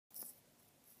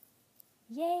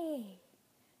เย้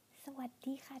สวัส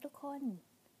ดีค่ะทุกคน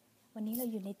วันนี้เรา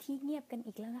อยู่ในที่เงียบกัน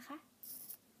อีกแล้วนะคะ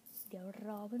เดี๋ยวร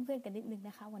อเพื่อนๆกันนิดนึง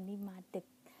นะคะวันนี้มา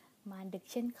ดึก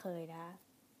เช่นเคยนะ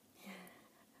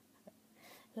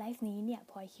ไลฟ์นี้เนี่ย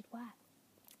พลอยคิดว่า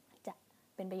จะ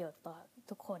เป็นประโยชน์ต่อ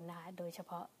ทุกคนนะคะโดยเฉ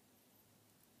พา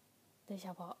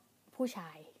ะผู้ช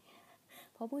าย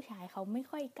เพราะผู้ชายเขาไม่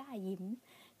ค่อยกล้ายิ้ม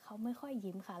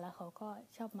ค่ะแล้วเขาก็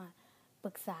ชอบมาป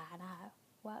รึกษานะคะ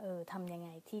ว่าทำยังไง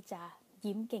ที่จะ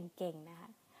ยิ้มเก่งๆนะคะ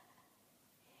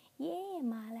เย้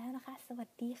มาแล้วนะคะสวัส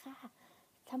ดีค่ะ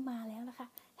ถ้ามาแล้วนะคะ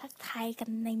ทักทายกัน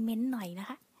ในเม้นต์หน่อยนะ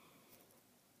คะ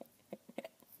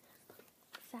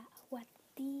สวัส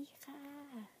ดีค่ะ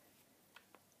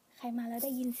ใครมาแล้วไ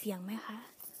ด้ยินเสียงไหมคะ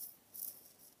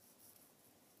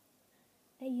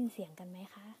ได้ยินเสียงกันไหม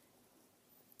คะ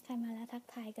ใครมาแล้วทัก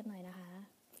ทายกันหน่อยนะคะ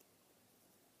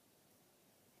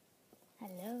ฮั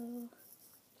ลโหล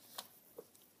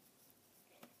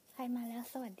ใครมาแล้ว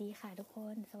สวัสดีค่ะทุกค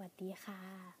นสวัสดีค่ะ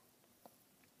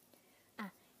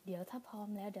เดี๋ยวถ้าพร้อม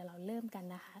แล้วเดี๋ยวเราเริ่มกัน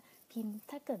นะคะพิมพ์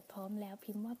ถ้าเกิดพร้อมแล้ว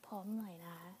พิมพ์ว่าพร้อมหน่อยน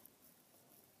ะคะ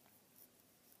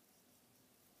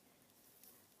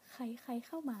ใครเ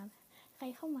ข้าม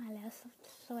าแล้ว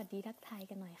สวัสดีทักทาย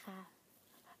กันหน่อยค่ะ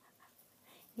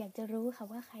อยากจะรู้ค่ะ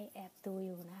ว่าใครแอบดูอ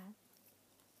ยู่นะคะ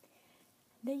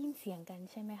ได้ยินเสียงกัน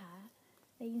ใช่ไหมคะ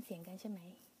ได้ยินเสียงกันใช่ไหม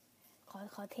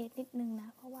ขอเทสนิดนึงนะ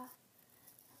เพราะว่า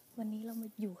วันนี้เรามา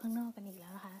อยู่ข้างนอกกันอีกแล้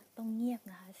วนะคะต้องเงียบ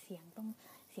นะคะเสียงต้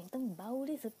องเบา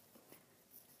ที่สุด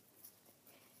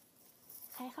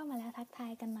ใครเข้ามาแล้วทักทา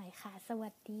ยกันหน่อยค่ะสวั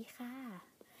สดีค่ะ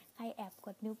ใครแอบก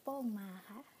ดนิ้วโป้งมาค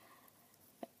ะ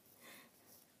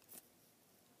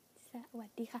สวั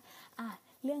สดีค่ะ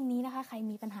เรื่องนี้นะคะใคร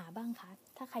มีปัญหาบ้างคะ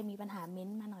ถ้าใครมีปัญหาเม้น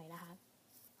ต์มาหน่อยนะคะ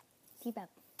ที่แบบ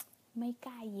ไม่ก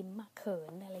ล้ายิ้มเขิ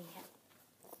นอะไรเงี้ย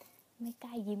ไม่ก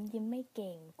ล้ายิ้มไม่เ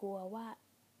ก่งกลัวว่า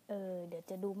เดี๋ยว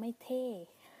จะดูไม่เท่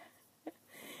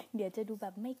เดี๋ยวจะดูแบ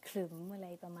บไม่ขรึมอะไร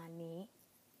ประมาณนี้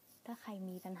ถ้าใคร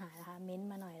มีปัญหานะคะเม้นต์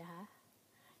มาหน่อยนะคะ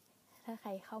ถ้าใคร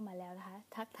เข้ามาแล้วนะคะ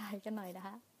ทักทายกันหน่อยนะค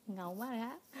ะเหงามากนะค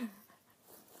ะ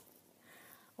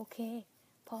โอเค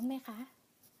พร้อมไหมคะ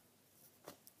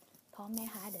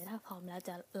เดี๋ยวถ้าพร้อมแล้ว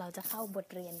เราจะเข้าบท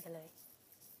เรียนกันเลย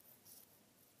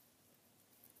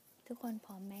ทุกคนพ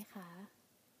ร้อมไหมคะ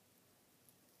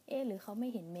หรือเขาไม่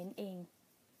เห็นเม้นต์เอง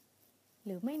ห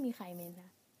รือไม่มีใครเม้นต์น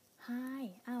ะไฮ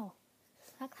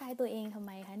ทักทายตัวเองทำไ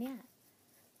มคะเนี่ย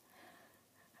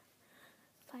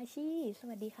พาชีส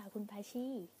วัสดีค่ะคุณพาชี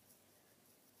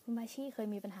เคย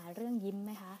มีปัญหาเรื่องยิ้มไห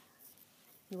มคะ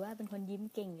หรือว่าเป็นคนยิ้ม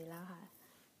เก่งอยู่แล้วค่ะ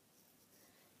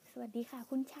สวัสดีค่ะ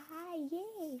คุณชายเย้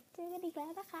เจอกันอีกแล้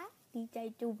วนะคะดีใจ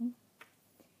จุ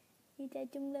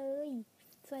งเลย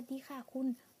สวัสดีค่ะคุณ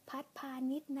พัฒพา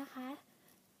นิชนะคะ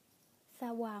ส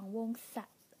ว่างวงศัก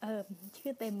ดิ์ชื่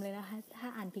อเต็มเลยนะคะถ้า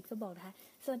อ่านผิดก็บอกนะคะ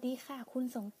สวัสดีค่ะคุณ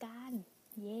สงกรานต์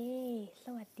เย้ส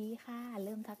วัสดีค่ะเ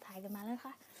ริ่มทักทายกันมาแล้ว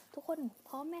ค่ะทุกคนพ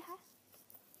ร้อมไหมคะ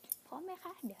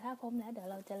เดี๋ยวถ้าพร้อมแล้วเดี๋ยว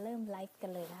เราจะเริ่มไลฟ์กั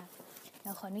นเลยนะคะเร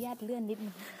าขออนุญาตเลื่อนนิด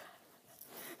นึง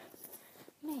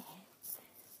แหม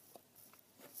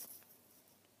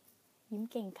ยิ้ม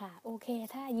เก่งค่ะโอเค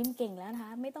ถ้ายิ้มเก่งแล้วนะค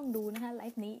ะไม่ต้องดูนะคะไล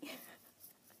ฟ์นี้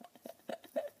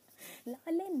แล้ว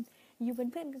เล่นอยู่เป็น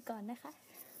เพื่อนกันก่อนนะคะ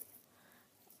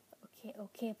โอ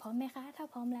เคพร้อมไหมคะถ้า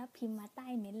พร้อมแล้วพิมพ์มาใต้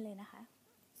เม้นต์เลยนะคะ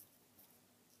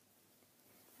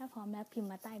ถ้าพร้อมแล้วพิมพ์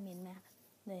มาใต้เม้นต์นะ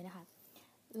เลยนะคะ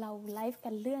เราไลฟ์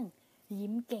กันเรื่อง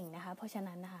ยิ้มเก่งนะคะเพราะฉะ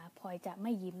นั้นนะคะพลอยจะไ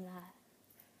ม่ยิ้มนะคะ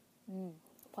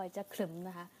พลอยจะขรึมน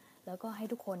ะคะแล้วก็ให้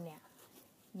ทุกคนเนี่ย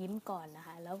ยิ้มก่อนนะค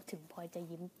ะแล้วถึงพลอยจะ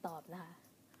ยิ้มตอบนะคะ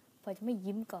พลอยจะไม่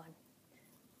ยิ้มก่อน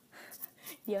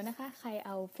เดี๋ยวนะคะใครเอ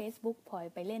า Facebook พลอย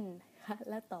ไปเล่น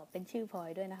แล้วตอบเป็นชื่อพลอ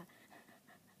ยด้วยนะคะ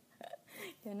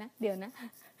เดี๋ยวนะ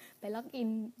ไปล็อกอิน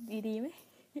ดีๆไหม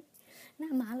หน้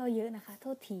าม้าเราเยอะนะคะโท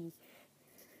ษที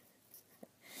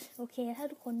โอเคถ้า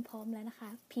ทุกคนพร้อมแล้วนะคะ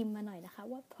พิมพ์มาหน่อยนะคะ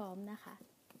ว่าพร้อมนะคะ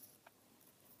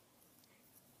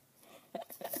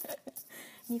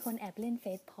มีคนแอบเล่นเฟ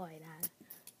ซพลอยนะคะ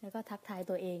แล้วก็ทักทาย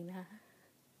ตัวเองนะคะ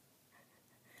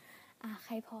ใค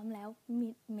รพร้อมแล้วมี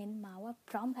เม้นมาว่า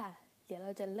พร้อมค่ะเดี๋ยวเร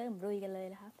าจะเริ่มลุยกันเลย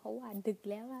นะคะเพราะว่าดึก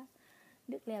แล้ว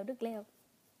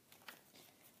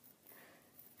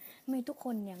ไม่ทุกค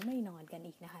นยังไม่นอนกัน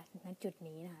อีกนะคะณจุด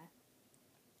นี้นะคะ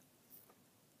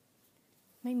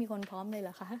ไม่มีคนพร้อมเลยเหร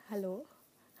อคะฮัลโหล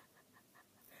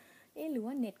หรือ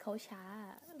ว่าเน็ตเขาช้า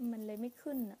มันเลยไม่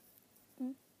ขึ้น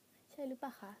ใช่หรือเปล่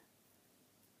าคะ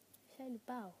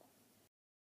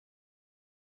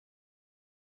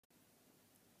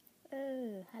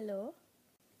ฮัลโหล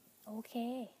โอเค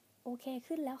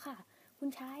ขึ้นแล้วค่ะคุณ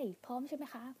ชายพร้อมใช่ไหม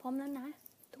คะพร้อมแล้วนะ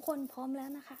ทุกคนพร้อมแล้ว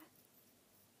นะคะ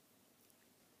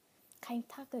ใคร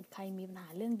ถ้าเกิดใครมีปัญหา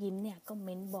เรื่องยิ้มเนี่ยก็เ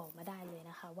ม้นบอกมาได้เลย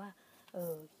นะคะว่า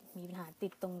มีปัญหาติ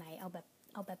ดตรงไหนเอาแ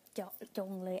บบเจาะจ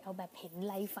งเลยเอาแบบเห็น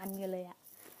ไรฟันกันเลยอะ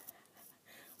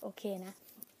โอเคนะ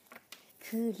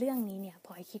คือเรื่องนี้เนี่ยพ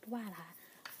ลอยคิดว่านะคะ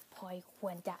พลอยคว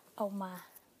รจะเอามา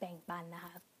แบ่งปันนะค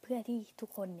ะเพื่อที่ทุก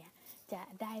คนเนี่ยจะ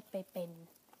ได้ไปเป็น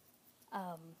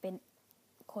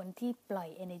คนที่ปล่อย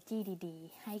energy ดี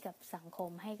ๆให้กับสังคม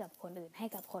ให้กับคนอื่นให้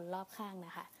กับคนรอบข้างน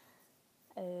ะคะ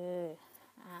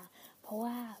เพราะ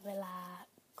ว่าเวลา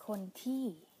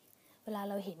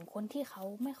เราเห็นคนที่เขา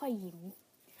ไม่ค่อยยิ้ม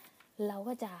เรา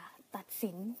ก็จะตัด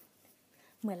สิน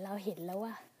เหมือนเราเห็นแล้ว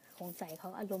ว่าสงสัยเขา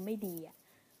อารมณ์ไม่ดีอ่ะ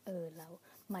แล้ว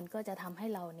มันก็จะทำให้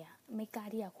เราเนี่ยไม่กล้า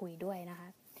ที่จะคุยด้วยนะคะ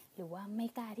หรือว่าไม่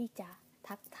กล้าที่จะ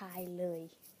ทักทายเลย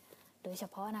โดยเฉ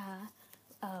พาะนะคะ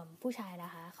ผู้ชายน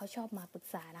ะคะเขาชอบมาปรึก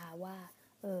ษานะคะว่า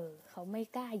เขาไม่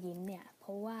กล้ายิ้มเนี่ยเพ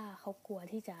ราะว่าเขากลัว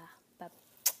ที่จะแบบ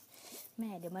แ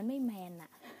ม่เดี๋ยวมันไม่แมนอ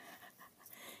ะ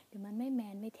เดี๋ยวมันไม่แม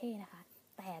นไม่เท่นะคะ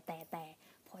แต่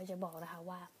พอจะบอกนะคะ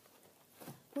ว่า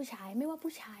ผู้ชายไม่ว่า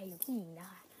ผู้ชายหรือผู้หญิงนะ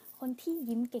คะคนที่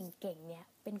ยิ้มเก่งๆเนี่ย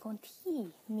เป็นคนที่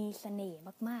มีเสน่ห์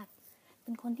มากๆเ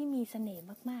ป็นคนที่มีเสน่ห์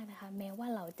มากๆนะคะแม้ว่า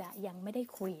เราจะยังไม่ได้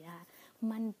คุยนะคะ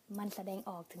มันแสดง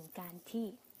ออกถึงการที่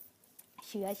เ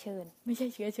ชื้อเชิญไม่ใช่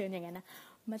เชื้อเชิญอย่างนั้นนะ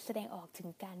มันแสดงออกถึง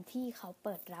การที่เขาเ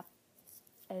ปิดรั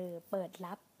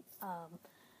บ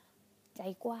ใจ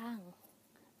กว้าง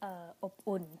อบ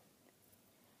อุ่น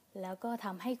แล้วก็ท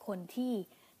ำให้คนที่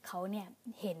เขาเนี่ย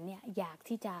เห็นเนี่ยอยาก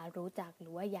ที่จะรู้จักหรื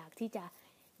อว่าอยากที่จะ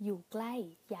อยู่ใกล้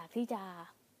อยากที่จะ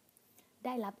ไ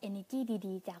ด้รับ energy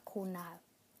ดีๆจากคุณนะคะ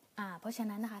เพราะฉะ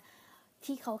นั้นนะคะ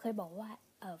ที่เขาเคยบอกว่า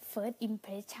first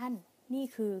impression นี่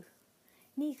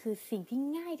คือสิ่งที่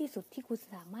ง่ายที่สุดที่คุณ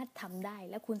สามารถทำได้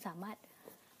และคุณสามารถ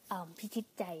พิ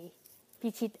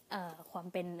ชิตความ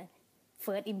เป็น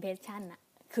first impression น่ะ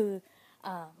คือ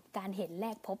การเห็นแร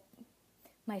กพบ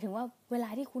หมายถึงว่าเวลา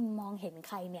ที่คุณมองเห็น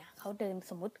ใครเนี่ยเขาเดิน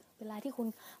สมมติเวลาที่คุณ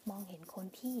มองเห็นคน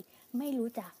ที่ไม่รู้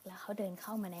จักแล้วเขาเดินเข้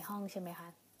ามาในห้องใช่ไหมคะ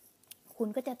คุณ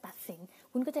ก็จะตัดสิน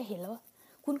คุณก็จะเห็นแล้ว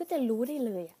คุณก็จะรู้ได้เ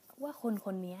ลยว่าค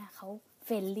นนี้เขาเฟ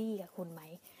รนลี่กับคุณไหม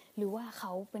หรือว่าเข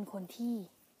าเป็นคนที่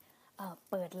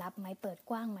เปิดรับไหมเปิด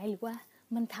กว้างไหมหรือว่า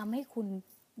มันทำให้คุณ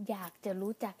อยากจะ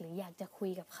รู้จักหรืออยากจะคุย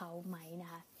กับเขาไหมนะ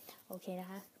คะโอเคนะ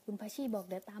คะคุณพาชีบอก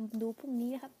เดี๋ยวตามดูพรุ่ง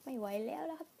นี้นะครับไม่ไหวแล้ว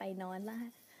นะครับไปนอนละ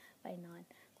ไปนอน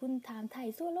คุณถามไถ่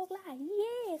สู้โลกล่าเ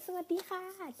ย้สวัสดีค่ะ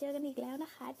เจอกันอีกแล้วน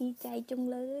ะคะดีใจจัง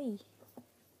เลย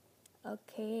โอ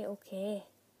เค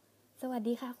สวัส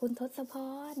ดีค่ะคุณทศพ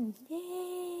รเย้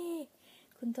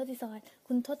คุณท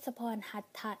ศพรหัต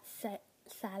ถ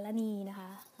สารณีนะค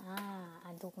ะอ่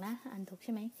านถูกนะอ่านถูกใ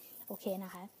ช่ไหมโอเคน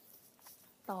ะคะ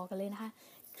ต่อกันเลยนะคะ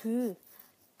คือ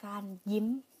การยิ้ม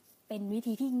เป็นวิ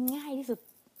ธีที่ง่ายที่สุด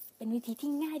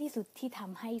ที่ท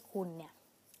ำให้คุณเนี่ย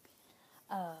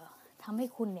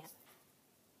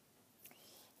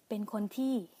เป็นคน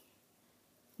ที่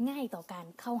ง่ายต่อการ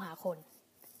เข้าหาคน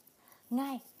ง่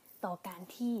ายต่อการ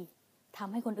ที่ท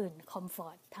ำให้คนอื่นคอมฟอ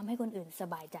ร์ตทำให้คนอื่นส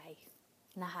บายใจ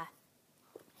นะคะ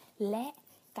และ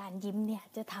การยิ้มเนี่ย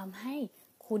จะทำให้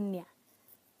คุณเนี่ย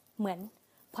เหมือน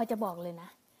พอจะบอกเลยนะ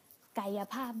กาย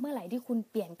ภาพเมื่อไหร่ที่คุณ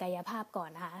เปลี่ยนกายภาพก่อน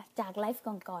นะคะจากไลฟ์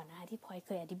ก่อนๆนะคะที่พลอยเค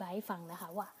ยอธิบายให้ฟังนะคะ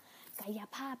ว่ากาย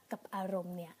ภาพกับอารม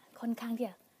ณ์เนี่ยค่อนข้างที่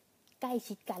จะใกล้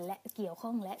ชิดกันและเกี่ยวข้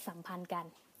องและสัมพันธ์กัน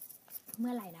เ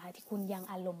มื่อไหร่นะคะที่คุณยัง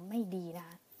อารมณ์ไม่ดีนะค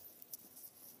ะ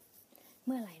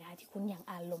ที่คุณยัง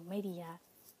อารมณ์ไม่ดีนะ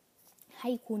ใ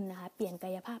ห้คุณนะคะเปลี่ยนกา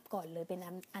ยภาพก่อนเลยเป็น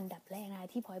อันดับแรกนะคะ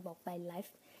ที่พลอยบอกไปไล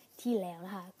ฟ์ที่แล้วน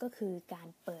ะคะก็คือการ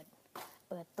เปิด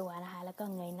ตัวนะคะแล้วก็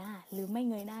เงยหน้าหรือไม่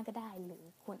เงยหน้าก็ได้หรือ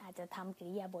คุณอาจจะทำกิ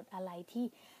ริยาบทอะไรที่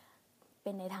เ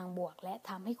ป็นในทางบวกและ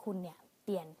ทำให้คุณเนี่ยเป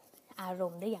ลี่ยนอาร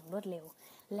มณ์ได้อย่างรวดเร็ว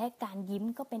และการยิ้ม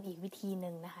ก็เป็นอีกวิธีห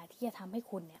นึ่งนะคะที่จะทำให้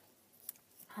คุณเนี่ย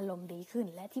อารมณ์ดีขึ้น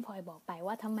และที่พลอยบอกไป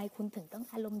ว่าทำไมคุณถึงต้อง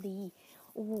อารมณ์ดี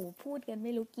พูดกันไ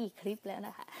ม่รู้กี่คลิปแล้วน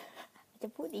ะคะจะ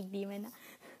พูดอีกดีไหมนะ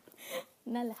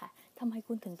นั่นแหละค่ะทำไม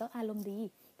คุณถึงต้องอารมณ์ดี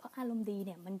เพราะอารมณ์ดีเ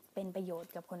นี่ยมันเป็นประโยช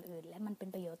น์กับคนอื่นและมันเป็น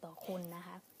ประโยชน์ต่อคุณนะค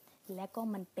ะและก็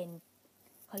มันเป็น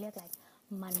เขาเรียกอะไร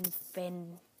มันเป็น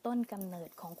ต้นกำเนิด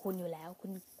ของคุณอยู่แล้ว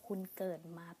คุณเกิด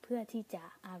มาเพื่อที่จะ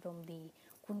อารมณ์ดี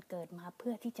คุณเกิดมาเ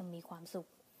พื่อที่จะมีความสุข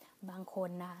บางคน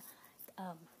นะ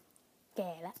แ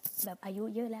ก่แล้วแบบอายุ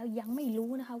เยอะแล้วยังไม่รู้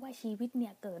นะคะว่าชีวิตเนี่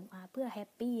ยเกิดมาเพื่อแฮป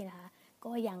ปี้นะคะ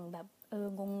ก็ยังแบบ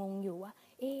งงอยู่ว่า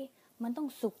มันต้อง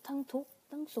สุขทั้งทุก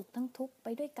ข์ไป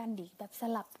ด้วยกันดิแบบส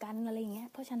ลับกันอะไรเงี้ย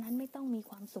เพราะฉะนั้นไม่ต้องมี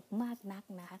ความสุขมากนัก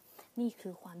นะคะนี่คื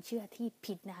อความเชื่อที่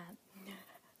ผิดนะคะ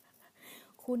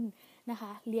คุณนะค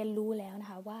ะเรียนรู้แล้วนะ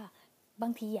คะว่าบา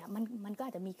งทีมันก็อ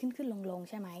าจจะมีขึ้นลง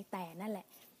ใช่ไหมแต่นั่นแหละ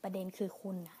ประเด็นคือ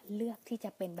คุณนะเลือกที่จะ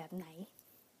เป็นแบบไหน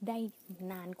ได้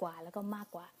นานกว่าแล้วก็มาก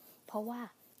กว่าเพราะว่า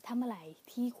ถ้าเมื่อไหร่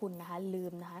ที่คุณนะคะลื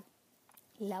มนะคะ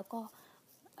แล้วก็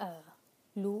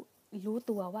รู้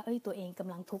ตัวว่าตัวเองก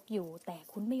ำลังทุกข์อยู่แต่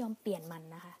คุณไม่ยอมเปลี่ยนมัน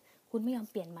นะคะคุณไม่ยอม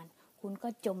เปลี่ยนมันคุณก็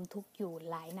จมทุกข์อยู่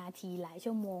หลายนาทีหลาย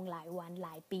ชั่วโมงหลายวันหล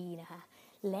ายปีนะคะ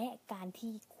และการ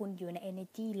ที่คุณอยู่ใน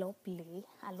energy ลบหรือ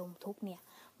อารมณ์ทุกข์เนี่ย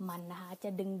มันนะคะจะ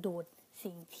ดึงดูด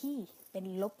สิ่งที่เป็น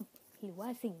ลบหรือว่า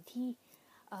สิ่ง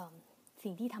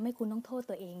ที่ทำให้คุณต้องโทษ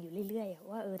ตัวเองอยู่เรื่อยๆ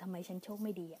ว่าทำไมฉันโชคไ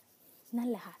ม่ดีนั่น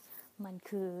แหละค่ะมัน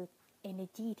คือ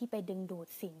energy ที่ไปดึงดูด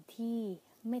สิ่งที่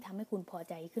ไม่ทำให้คุณพอ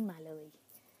ใจขึ้นมาเลย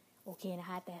โอเคนะ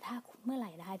คะแต่ถ้าเมื่อไห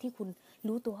ร่นะคะที่คุณ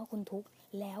รู้ตัวว่าคุณทุกข์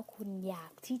แล้วคุณอยา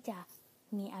กที่จะ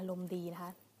มีอารมณ์ดีนะค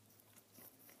ะ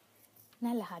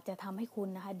นั่นแหละค่ะจะทำให้คุณ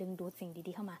นะคะดึงดูดสิ่ง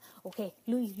ดีๆเข้ามาโอเค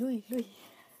ลุย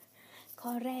ข้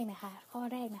อแรกนะค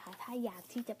ะถ้าอยาก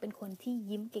ที่จะเป็นคนที่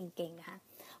ยิ้มเก่งๆนะคะ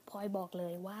พลอยบอกเล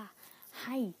ยว่าใ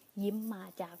ห้ยิ้มมา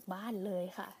จากบ้านเลย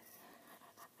ค่ะ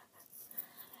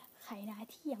ใครนะ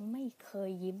ที่ยังไม่เค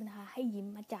ยยิ้มนะคะให้ยิ้ม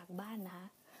มาจากบ้านนะคะ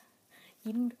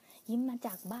ยิ้มมาจ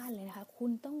ากบ้านเลยนะคะคุ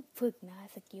ณต้องฝึกนะคะ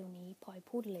สกิลนี้พลอย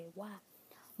พูดเลยว่า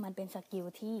มันเป็นสกิล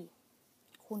ที่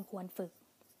คุณควรฝึก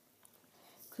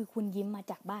คือคุณยิ้มมา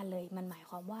จากบ้านเลยมันหมาย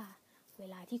ความว่าเว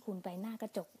ลาที่คุณไปหน้ากร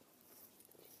ะจก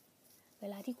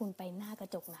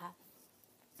นะคะ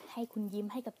ให้คุณยิ้ม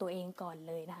ให้กับตัวเองก่อน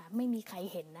เลยนะคะไม่มีใคร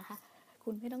เห็นนะคะคุ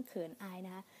ณไม่ต้องเขินอายน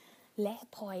ะคะและ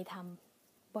พลอยท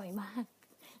ำบ่อยมาก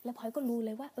แล้วพลอยก็รู้เล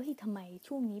ยว่าทำไม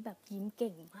ช่วงนี้แบบยิ้มเ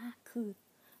ก่งมากคือ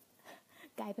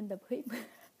กลายเป็นแบบ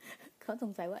เขาส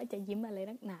งสัยว่าจะยิ้มอะไร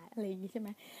นักหนาอะไรอย่างนี้ใช่ไหม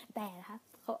แต่นะคะ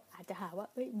เขาอาจจะหาว่า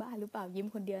บ้าหรือเปล่ายิ้ม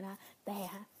คนเดียวนะแต่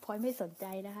พลอยไม่สนใจ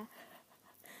นะคะ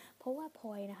เพราะว่าพล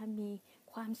อยนะคะมี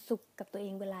ความสุขกับตัวเอ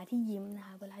งเวลาที่ยิ้มนะค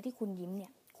ะเวลาที่คุณยิ้มเนี่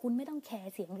ยคุณไม่ต้องแค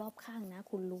ร์เสียงรอบข้างนะ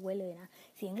คุณรู้ไว้เลยนะ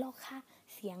เสียงรอบ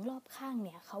ข้างเ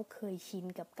นี่ยเขาเคยชิน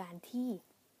กับการที่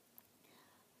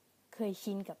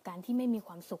ไม่มีค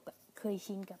วามสุขเคย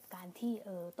ชินกับการที่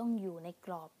ต้องอยู่ในก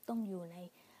รอบต้องอยู่ใน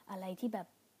อะไรที่แบบ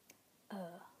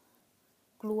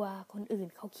กลัวคนอื่น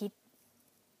เขาคิด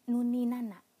นู่นนี่นั่น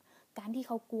น่ะการที่เ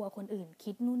ขากลัวคนอื่น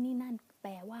คิดนู่นนี่นั่นแป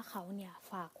ลว่าเขาเนี่ย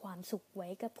ฝากความสุขไว้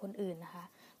กับคนอื่นนะคะ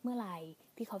เมื่อไหร่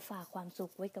ที่เขาฝากความสุ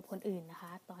ขไว้กับคนอื่นนะค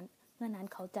ะตอนเมื่อนั้น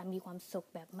เขาจะมีความสุข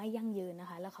แบบไม่ยั่งยืนนะ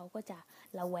คะแล้วเขาก็จะ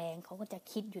ระแวงเขาก็จะ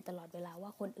คิดอยู่ตลอดเวลาว่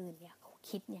าคนอื่นเนี่ยเขา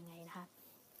คิดยังไงนะคะ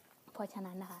เพราะฉะ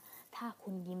นั้นนะคะถ้าคุ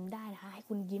ณยิ้มได้นะคะให้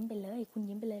คุณยิ้มไปเลยแ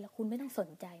ล้วคุณไม่ต้องสน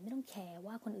ใจไม่ต้องแคร์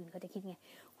ว่าคนอื่นเขาจะคิดไง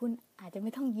คุณอาจจะไ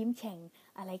ม่ต้องยิ้มแฉ่ง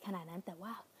อะไรขนาดนั้นแต่ว่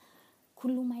าคุณ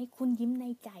รู้ไหมคุณยิ้มใน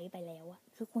ใจไปแล้วอะ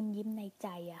คือคุณยิ้มในใจ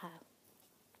อะค่ะ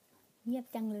เงียบ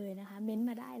จังเลยนะคะเม้น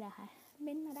มาได้นะ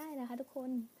คะทุกค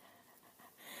น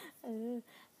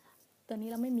ตอนนี้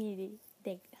เราไม่มีเ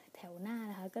ด็กแถวหน้า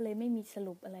นะคะก็เลยไม่มีส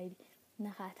รุปอะไรน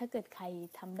ะคะถ้าเกิดใคร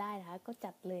ทำได้นะคะก็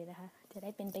จัดเลยนะคะจะได้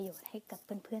เป็นประโยชน์ให้กับ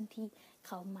เพื่อนๆที่เ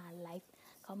ขามาไลฟ์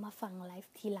เขามาฟังไล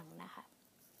ฟ์ทีหลังนะคะ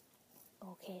โอ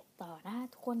เคต่อนะ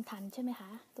ทุกคนทันใช่ไหมคะ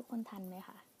ทุกคนทันไหมค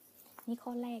ะนี่ข้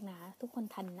อแรกนะคะทุกคน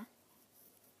ทันนะ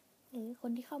ค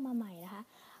นที่เข้ามาใหม่นะคะ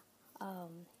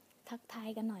ทักทาย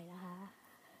กันหน่อยนะคะ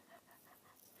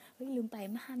ลืมไป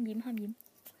ห้ามยิ้ม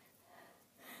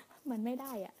มันไม่ไ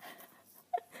ด้อ่ะ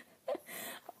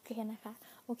โอเคนะค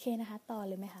ะต่อ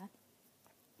เลยไหมคะ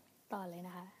ต่อเลยน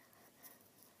ะคะ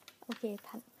โอเค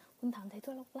ทันคุณถามไถ่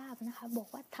ทั่วโลกล่านะคะบอก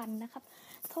ว่าทันนะครับ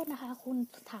โทษนะคะคุณ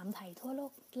ถามไถ่ทั่วโล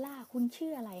กล่าคุณชื่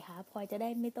ออะไรคะพลอยจะได้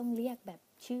ไม่ต้องเรียกแบบ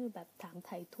ชื่อแบบถามไ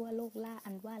ถ่ทั่วโลกล่าอั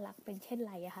นว่ารักเป็นเช่น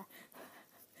ไรอะคะ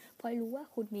พลอยรู้ว่า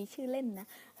คุณมีชื่อเล่นนะ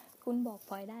คุณบอก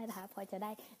พลอยได้นะคะพลอยจะไ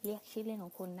ด้เรียกชื่อเล่นขอ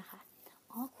งคุณนะคะ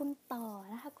คุณต่อ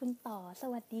นะคะคุณต่อส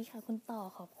วัสดีค่ะคุณต่อ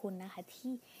ขอบคุณนะคะ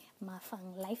ที่มาฟัง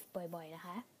ไลฟ์บ่อยๆนะค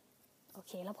ะโอเ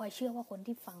คแล้วพลอยเชื่อว่าคน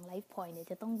ที่ฟังไลฟ์พลอยเนี่ย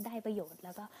จะต้องได้ประโยชน์แ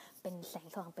ล้วก็เป็นแสง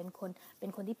สว่างเป็น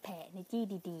คนที่แผ่ energy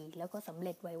ดีๆแล้วก็สำเ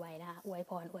ร็จไวๆนะคะอวย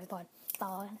พร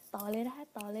ต่อเลยนะคะ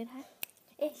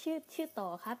ชื่อต่อ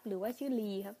ครับหรือว่าชื่อ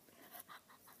ลีครับ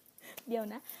เดี๋ยว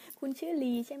นะคุณชื่อ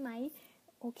ลีใช่ไหม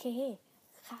โอเค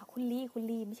ค่ะคุณ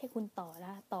ลีไม่ใช่คุณต่อน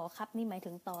ะต่อครับนี่หมาย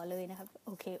ถึงต่อเลยนะครับโ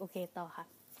อเคต่อค่ะ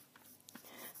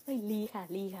ลีค่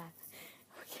ะ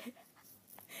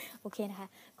โอเคนะคะ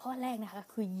ข้อแรกนะคะ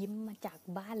คือยิ้มมาจาก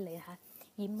บ้านเลยนะคะ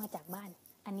ยิ้มมาจากบ้าน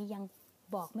อันนี้ยัง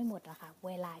บอกไม่หมดอะค่ะเ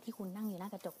วลาที่คุณนั่งอยู่หน้า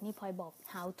กระจกนี่พลอยบอก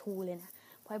how to เลยนะ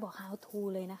พลอยบอก how to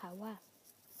เลยนะคะว่า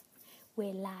เว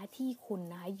ลาที่คุณ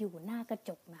นะคะอยู่หน้ากระจ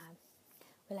กนะคะ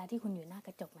เวลาที่คุณอยู่หน้าก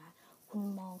ระจกนะคุณ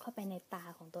มองเข้าไปในตา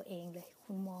ของตัวเองเลย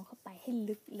คุณมองเข้าไปให้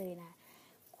ลึกเลยนะ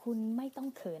คุณไม่ต้อง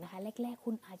เขินนะคะแรกๆ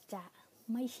คุณอาจจะ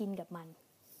ไม่ชินกับมัน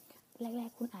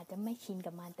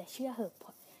แต่เชื่อเหอะ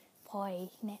พลอย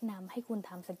แนะนำให้คุณ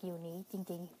ทำสกิลนี้จ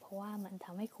ริงๆเพราะว่ามันท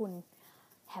ำให้คุณ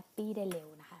แฮปปี้ได้เร็ว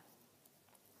นะคะ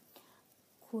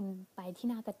คุณไปที่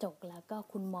หน้ากระจกแล้วก็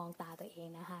คุณมองตาตัวเอง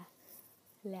นะคะ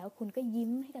แล้วคุณก็ยิ้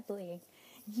มให้กับตัวเอง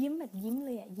ยิ้มแบบยิ้มเ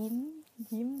ลยอ่ะ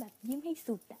ยิ้มแบบยิ้มให้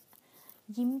สุดอ่ะ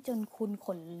ยิ้มจนคุณข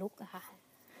นลุกอะค่ะ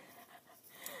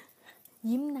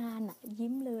ยิ้มนานอ่ะ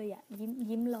ยิ้มเลยอ่ะ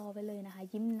ยิ้มรอไปเลยนะคะ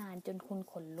ยิ้มนานจนคุณ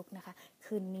ขนลุกนะคะ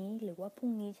คืนนี้หรือว่าพรุ่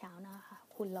งนี้เช้านะคะ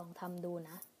คุณลองทำดู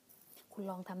นะคุณ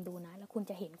ลองทำดูนะแล้วคุณ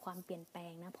จะเห็นความเปลี่ยนแปล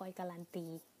งนะพลอยการันตี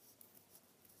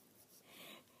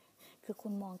คือคุ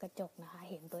ณมองกระจกนะคะ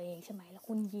เห็นตัวเองใช่ไหมแล้ว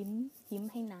คุณยิ้ม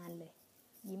ให้นานเลย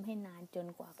ยิ้มให้นานจน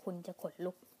กว่าคุณจะขน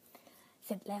ลุกเส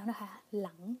ร็จแล้วนะคะห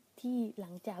ลั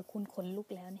งจากคุณขนลุก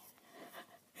แล้วเนี่ย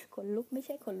ขนลุกไม่ใ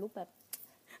ช่ขนลุกแบบ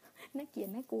น่าเกลียด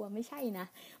น่ากลัวไม่ใช่นะ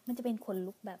มันจะเป็นขน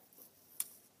ลุกแบบ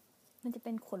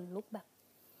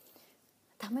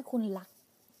ทำให้คุณรัก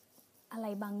อะไร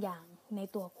บางอย่างใน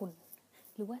ตัวคุณ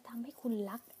หรือว่าทำให้คุณ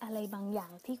รักอะไรบางอย่า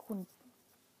งที่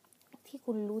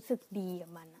คุณรู้สึกดีกั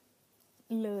บมัน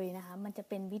เลยนะคะมันจะ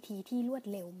เป็นวิธีที่รวด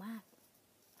เร็วมาก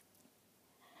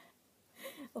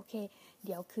โอเคเ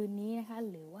ดี๋ยวคืนนี้นะคะ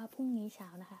หรือว่าพรุ่งนี้เช้า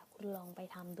นะคะคุณลองไป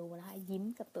ทำดูนะคะยิ้ม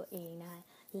กับตัวเองนะคะ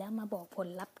แล้วมาบอกผล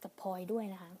ลัพธ์กับพลอยด้วย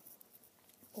นะคะ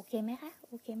โอเคไหมคะ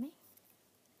โอเคไหมคะ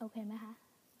โอเค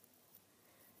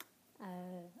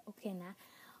นะ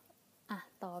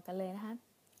ต่อกันเลยนะคะ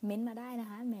เม้นมาได้นะ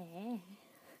คะแหม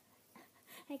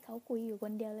ให้เขาคุยอยู่ค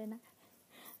นเดียวเลยนะ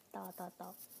ต่อ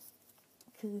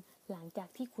คือหลังจาก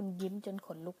ที่คุณยิ้มจนข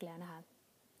นลุกแล้วนะคะ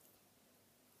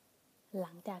ห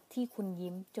ลังจากที่คุณ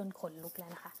ยิ้มจนขนลุกแล้ว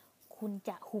นะคะคุณจ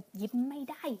ะหุบยิ้มไม่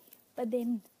ได้ประเด็น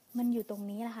มันอยู่ตรง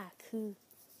นี้แหละค่ะคือ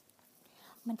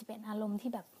มันจะเป็นอารมณ์ที่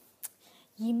แบบ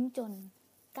ยิ้มจน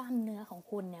กล้ามเนื้อของ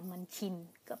คุณเนี่ยมันชิน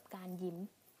กับการยิ้ม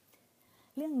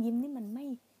เรื่องยิ้มนี่มัน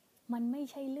ไม่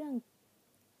ใช่เรื่อง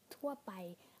ทั่วไป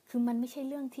คือมันไม่ใช่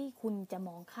เรื่องที่คุณจะม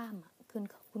องข้าม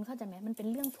คุณเข้าใจไหมมันเป็น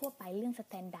เรื่องทั่วไปเรื่องส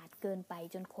แตนดาร์ดเกินไป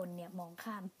จนคนเนี่ยมอง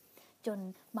ข้ามจน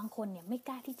บางคนเนี่ยไม่ก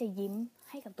ล้าที่จะยิ้ม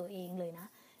ให้กับตัวเองเลยนะ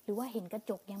หรือว่าเห็นกระ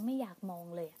จกยังไม่อยากมอง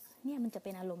เลยเนี่ยมันจะเ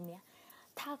ป็นอารมณ์เนี้ย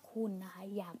ถ้าคุณนะคะ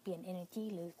อยากเปลี่ยน energy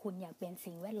หรือคุณอยากเปลี่ยน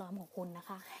สิ่งแวดล้อมของคุณนะค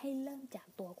ะให้เริ่มจาก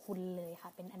ตัวคุณเลยค่ะ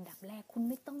เป็นอันดับแรกคุณ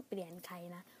ไม่ต้องเปลี่ยนใคร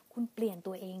นะคุณเปลี่ยน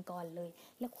ตัวเองก่อนเลย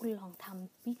แล้วคุณลองท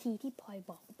ำวิธีที่พลอย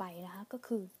บอกไปนะคะก็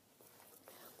คือ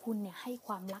คุณเนี่ยให้ค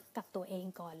วามรักกับตัวเอง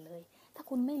ก่อนเลยถ้า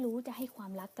คุณไม่รู้จะให้ควา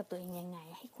มรักกับตัวเองยังไง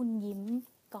ให้คุณยิ้ม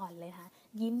ก่อนเลยค่ะ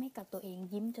ยิ้มให้กับตัวเอง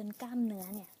ยิ้มจนกล้ามเนื้อ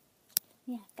เนี่ย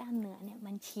กล้ามเนื้อเนี่ย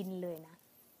มันชินเลยนะ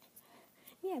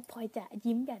เนี่ยพลอยจะ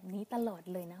ยิ้มแบบนี้ตลอด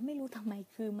เลยนะไม่รู้ทำไม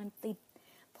คือมันติด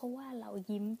เพราะว่าเรา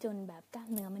ยิ้มจนแบบกล้าม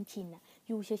เนื้อมันชินอ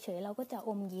ยู่เฉยๆเราก็จะอ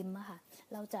มยิ้มค่ะ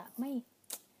เราจะไ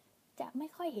ม่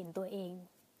ค่อยเห็นตัวเอง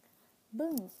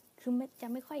บึ้งคือจะ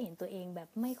ไม่ค่อยเห็นตัวเองแบบ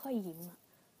ไม่ค่อยยิ้ม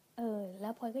แล้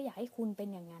วพลอยก็อยากให้คุณเป็น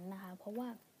อย่างนั้นนะคะเพราะว่า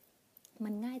มั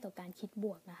นง่ายต่อการคิดบ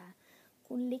วกนะคะ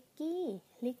คุณลิก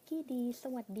กี้ดีส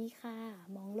วัสดีค่ะ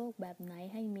มองโลกแบบไหน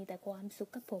ให้มีแต่ความสุ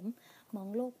ขกับผมมอง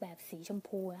โลกแบบสีชม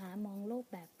พูนะคะมองโลก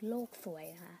แบบโลกสวย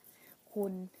นะคะคุ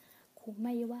ณไ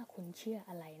ม่ว่าคุณเชื่อ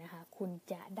อะไรนะคะคุณ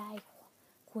จะได้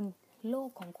คุณโลก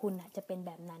ของคุณจะเป็นแ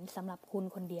บบนั้นสำหรับคุณ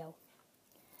คนเดียว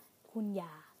คุ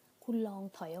ณลอง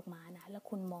ถอยออกมานะแล้ว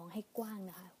คุณมองให้กว้าง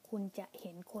นะคะคุณจะเ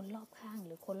ห็นคนรอบข้างห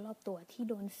รือคนรอบตัวที่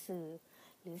โดนสื่อ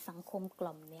หรือสังคมก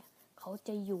ล่อมเนี่ยเขาจ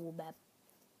ะอยู่แบบ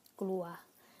กลัว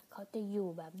เขาจะอยู่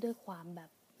แบบด้วยความแบบ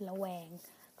ระแวง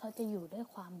เขาจะอยู่ด้วย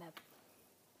ความแบบ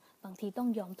บางทีต้อง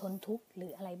ยอมทนทุกข์หรื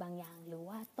ออะไรบางอย่างหรือ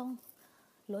ว่าต้อง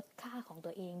ลดค่าของตั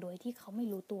วเองโดยที่เขาไม่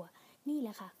รู้ตัวนี่แหล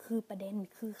ะค่ะคือประเด็น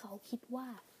คือเขาคิดว่า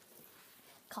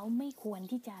เขาไม่ควร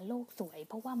ที่จะโลกสวยเ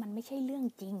พราะว่ามันไม่ใช่เรื่อง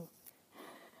จริง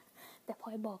แต่พล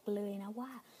อยบอกเลยนะว่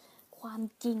าความ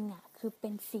จริงคือเป็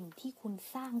นสิ่งที่คุณ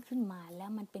สร้างขึ้นมาแล้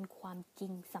วมันเป็นความจริ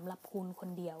งสำหรับคุณค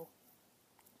นเดียว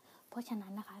เพราะฉะนั้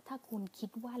นนะคะถ้าคุณคิด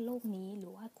ว่าโลกนี้หรื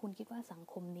อว่าคุณคิดว่าสัง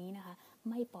คมนี้นะคะ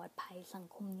ไม่ปลอดภัยสัง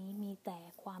คมนี้มีแต่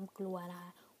ความกลัวนะคะ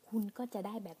คุณก็จะไ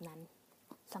ด้แบบนั้น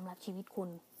สำหรับชีวิตคุณ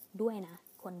ด้วยนะ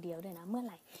คนเดียวด้วยนะเมื่อไ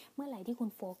หร่ที่คุณ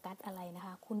โฟกัสอะไรนะค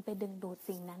ะคุณไปดึงดูด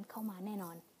สิ่งนั้นเข้ามาแน่น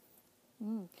อน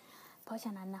เพราะฉ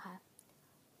ะนั้นนะคะ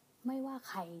ไม่ว่า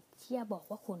ใครที่จะบอก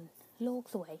ว่าคุณโลก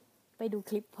สวยไปดู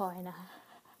คลิปพลอยนะคะ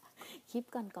คลิป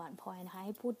ก่อนพลอยนะคะ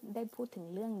ได้พูดถึง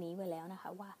เรื่องนี้ไว้แล้วนะค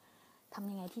ะว่าทำ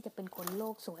ยังไงที่จะเป็นคนโล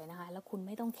กสวยนะคะแล้วคุณไ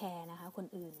ม่ต้องแคร์นะคะคน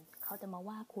อื่นเขาจะมา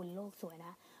ว่าคุณโลกสวยน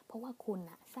ะเพราะว่าคุณ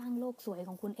สร้างโลกสวยข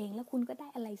องคุณเองแล้วคุณก็ได้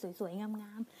อะไรสวยๆง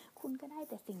ามๆคุณก็ได้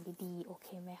แต่สิ่งดีๆโอเค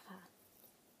ไหมคะ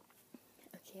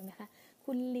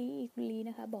คุณลี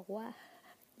นะคะบอกว่า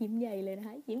ยิ้มใหญ่เลยนะค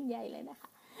ะยิ้มใหญ่เลยนะคะ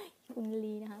คุณ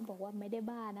ลีนะคะบอกว่าไม่ได้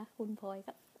บ้านะคุณพลอยค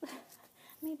รับ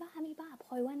ไม่บ้าพ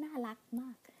ลอยว่าน่ารักมา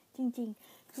กจริง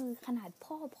ๆคือขนาด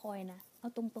พ่อพลอยนะเอา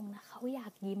ตรงๆนะเขาอยา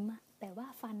กยิ้มแต่ว่า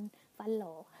ฟันหล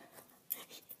อ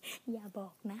อย่าบอ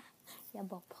กนะอย่า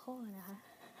บอกพ่อนะคะ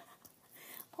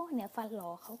พ่อเนี่ยฟันหลอ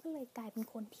เขาก็เลยกลายเป็น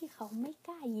คนที่เขาไม่ก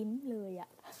ล้ายิ้มเลย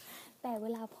แต่เว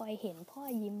ลาพลอยเห็นพ่อ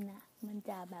ยิ้มนะมัน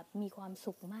จะแบบมีความ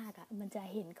สุขมากอะมันจะ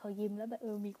เห็นเขายิ้มแล้วแบบ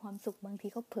มีความสุขบางที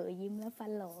เขาเผลอยิ้มแล้วฟั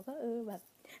นหล่อก็แบบ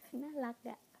น่ารัก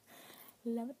อะ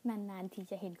แล้วนานๆที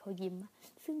จะเห็นเขายิ้ม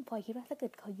ซึ่งพลอยคิดว่าถ้าเกิ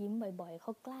ดเขายิ้มบ่อยๆเข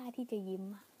ากล้าที่จะยิ้ม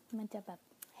มันจะแบบ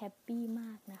แฮปปี้ม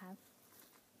ากนะคะ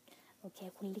โอเค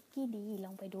คุณลิกกี้ดีล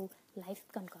องไปดูไลฟ์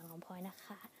ก่อนของพลอยนะค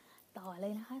ะต่อเล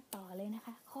ยนะคะข้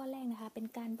อแรกนะคะเป็น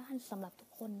การบ้านสำหรับทุก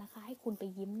คนนะคะให้คุณไป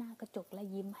ยิ้มหน้ากระจกและ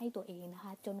ยิ้มให้ตัวเองนะค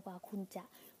ะจนกว่าคุณจะ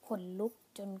ขนลุก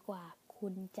จนกว่าคุ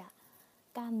ณจะ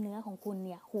กล้ามเนื้อของคุณเ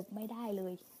นี่ยหุบไม่ได้เล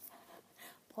ย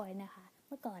พลอยนะคะเ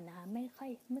มื่อก่อนนะคะไม่ค่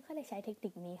อยได้ใช้เทคนิ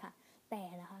คนี้ค่ะแต่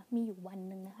นะคะมีอยู่วัน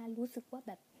นึงนะคะรู้สึกว่าแ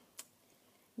บบ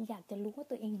อยากจะรู้ว่า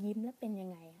ตัวเองยิ้มแล้วเป็นยั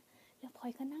งไงแล้วพลอ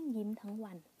ยก็นั่งยิ้มทั้ง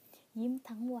วัน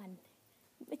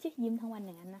ไม่ใช่ยิ้มทั้งวันอ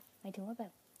ย่างนั้นนะหมายถึงว่าแบ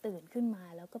บตื่นขึ้นมา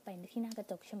แล้วก็ไปที่หน้ากระ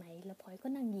จกใช่ไหมแล้วพลอยก็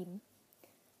นั่งยิ้ม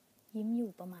อ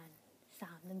ยู่ประมาณ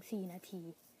 3-4 นาที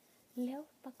แล้ว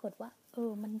ปรากฏว่า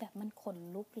มันแบบมันขน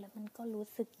ลุกแล้วมันก็รู้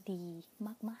สึกดี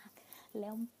มากๆแล้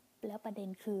วประเด็น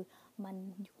คือมัน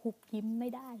หุบยิ้มไม่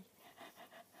ได้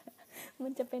มั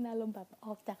นจะเป็นอารมณ์แบบอ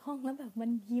อกจากห้องแล้วแบบมั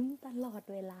นยิ้มตลอด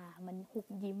เวลามันหุบ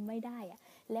ยิ้มไม่ได้อะ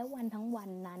แล้ววันทั้งวัน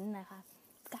นั้นนะคะ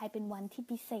กลายเป็นวันที่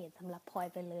พิเศษสำหรับพลอย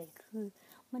ไปเลยคือ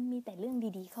มันมีแต่เรื่อง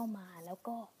ดีๆเข้ามาแล้ว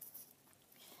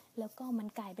ก็มัน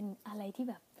กลายเป็นอะไรที่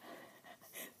แบบ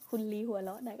คุณลีหัวเร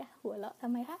าะหน่อยค่ะหัวเราะทำ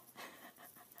ไมคะ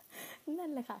นั่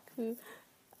นแหละค่ะ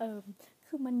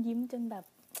คือมันยิ้มจนแบบ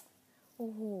โ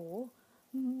อ้โห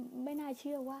ไม่น่าเ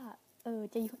ชื่อว่า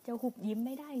จะหุบยิ้มไ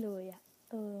ม่ได้เลยอ่ะ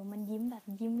มันยิ้มแบบ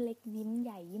ยิ้มเล็กยิ้มใ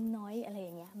หญ่ยิ้มน้อยอะไรอ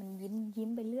ย่างเงี้ยมันยิ้ม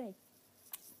ไปเรื่อย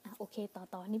โอเคต่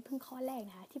อนี่เพิ่งข้อแรก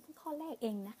นะคะที่เพิ่งข้อแรกเอ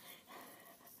งนะ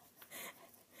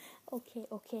โอเค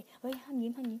เฮ้ยห้ามยิ้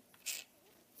ม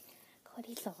ข้อ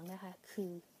ที่สองนะคะคื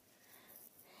อ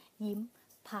ยิ้ม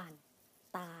ผ่าน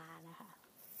ตานะคะ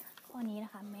ข้อนี้น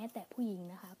ะคะแม้แต่ผู้หญิง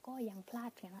นะคะก็ยังพลา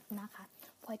ดนะคะ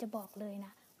พลอยจะบอกเลยน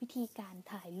ะวิธีการ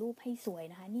ถ่ายรูปให้สวย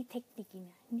นะคะนี่เทคนิค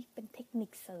นะนี่เป็นเทคนิค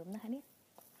เสริมนะคะนี่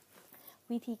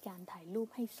วิธีการถ่ายรูป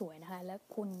ให้สวยนะคะแล้ว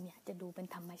คุณเนี่ยจะดูเป็น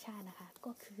ธรรมชาตินะคะ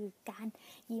ก็คือการ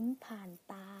ยิ้มผ่าน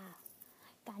ตา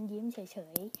การยิ้มเฉ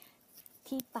ยๆ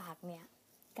ที่ปากเนี่ย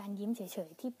การยิ้มเฉย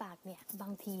ๆที่ปากเนี่ยบา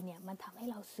งทีเนี่ยมันทำให้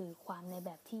เราสื่อความในแบ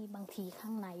บที่บางทีข้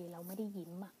างในเราไม่ได้ยิ้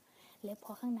มแล้วพ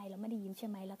อข้างในเราไม่ได้ยิ้มใช่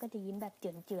ไหมเราก็จะยิ้มแบบเ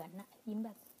จือนๆนะยิ้มแบ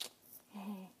บ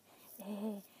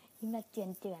ยิ้มแบบเ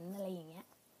จือนๆอะไรอย่างเงี้ย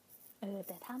แ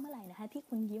ต่ถ้าเมื่อไหร่นะคะที่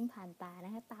คุณยิ้มผ่านตาน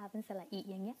ะคะตาเป็นสระอิ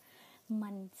อย่างเงี้ย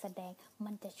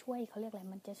มันจะช่วยเขาเรียกอะไร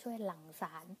มันจะช่วยหลั่งส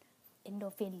ารเอนโดร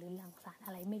ฟินหรือหลั่งสารอ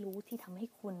ะไรไม่รู้ที่ทำให้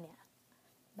คุณเนี่ย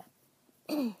แบบ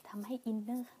ทำให้อินเ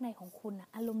นอร์ข้างในของคุณ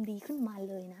อารมณ์ดีขึ้นมา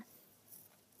เลยนะ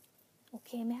โอเ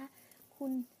คไหมคะ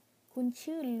คุณ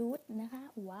ชื่อรูทนะคะ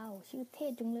ว้าวชื่อเท่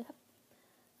จังเลยครับ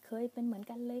เคยเป็นเหมือน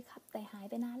กันเลยครับแต่หาย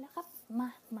ไปนานแล้วครับ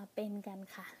มาเป็นกัน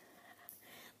ค่ะ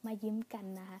มายิ้มกัน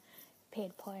นะคะเพจ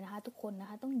พลอยนะคะทุกคนนะ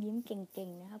คะต้องยิ้มเก่ง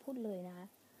ๆนะคะพูดเลยนะคะ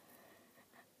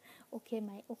โอเคไหม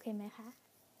คะโอเคไหมคะ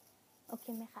โอเ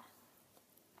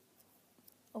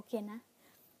คนะ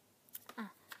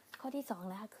ข้อที่สอง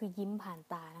นะคะคือยิ้มผ่าน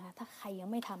ตานะคะถ้าใครยัง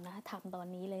ไม่ทำนะคะทำตอน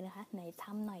นี้เลยนะคะไหนท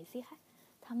ำหน่อยสิคะ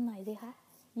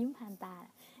ยิ้มผ่านตา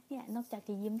เนี่ยนอกจากจ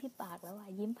ะยิ้มที่ปากแล้ว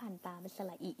ยิ้มผ่านตาเป็นส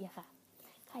ระอิอะค่ะ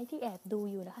ใครที่แอบดู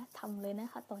อยู่นะคะทำเลยน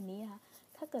ะคะตอนนี้นะคะ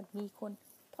ถ้าเกิดมีคน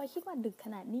พอคิดว่าดึกข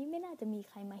นาดนี้ไม่น่าจะมี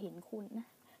ใครมาเห็นคุณนะ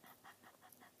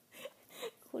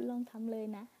คุณลองทำเลย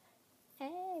นะ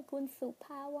คุณสุภ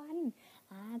าวรรณ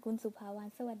คุณสุภาวรรณ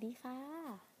สวัสดีค่ะ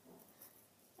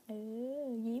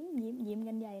ยิ้ม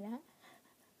กันใหญ่นะ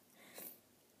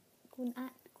คุณ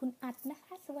อัดนะค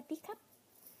ะสวัสดีครับ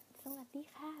สวัสดี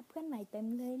ค่ะเพื่อนใหม่เต็ม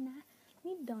เลยนะ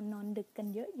นี่นอนดึกกัน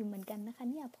เยอะอยู่เหมือนกันนะคะ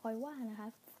เนี่ยพลอยว่านะคะ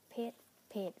แฟ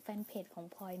นเพจของ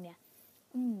พลอยเนี่ย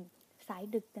สาย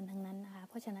ดึกกันทั้งนั้นนะคะเ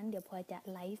พราะฉะนั้นเดี๋ยวพลอยจะ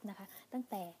ไลฟ์นะคะตั้ง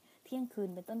แต่เที่ยงคืน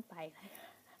เป็นต้นไป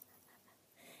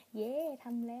เย้ท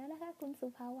ำแล้วนะคะคุณสุ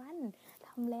ภาวรรณท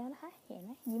ำแล้วนะคะเห็นไห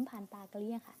มยิ้มผ่านตากระเ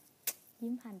รียงค่ะ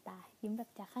ยิ้มผ่านตายิ้มแบบ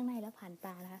จากข้างในแล้วผ่านต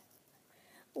านะคะ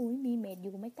มีเมดอ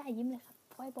ยู่ไม่กล้ายิ้มเลยครับ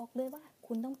พลอยบอกเลยว่า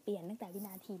คุณต้องเปลี่ยนตั้งแต่วิน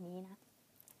าทีนี้นะ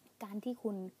การที่คุ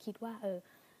ณคิดว่า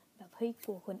แบบเฮ้ยก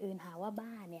ลัวคนอื่นหาว่าบ้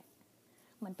าเนี่ย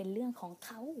มันเป็นเรื่องของเ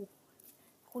ขา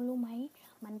คุณรู้ไหม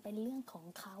มันเป็นเรื่องของ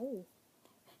เขา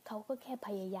ก็แค่พ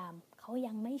ยายามเขา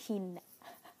ยังไม่ชิน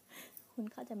คุณ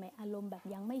เข้าใจไหมอารมณ์แบบ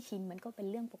ยังไม่ชินมันก็เป็น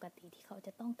เรื่องปกติที่เขาจ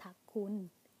ะต้องทักคุณ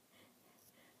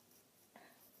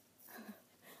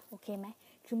โอเคไหม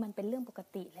คือมันเป็นเรื่องปก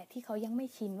ติแหละที่เขายังไม่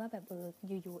ชินว่าแบบ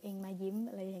อยู่ๆเองมายิ้ม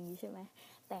อะไรอย่างนี้ใช่ไหม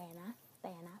แต่นะ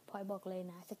พลอยบอกเลย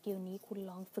นะสกิลนี้คุณ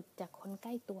ลองฝึกจากคนใก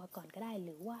ล้ตัวก่อนก็ได้ห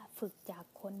รือว่าฝึกจาก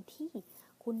คนที่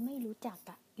คุณไม่รู้จัก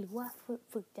หรือว่า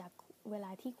ฝึกจากเวล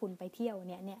าที่คุณไปเที่ยว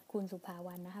เนี่ยคุณสุภาว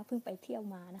รรณนะคะเพิ่งไปเที่ยว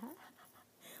มานะคะ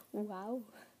ว้าว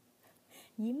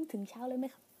ยิ้มถึงเช้าเลยไหม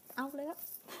ครับเอาเลยครับ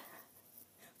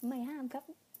ไม่ห้ามครับ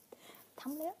ท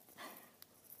ำเลยครับ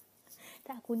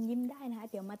ถ้าคุณยิ้มได้นะคะ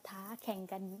เดี๋ยวมาท้าแข่ง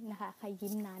กันนะคะใคร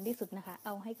ยิ้มนานที่สุดนะคะเอ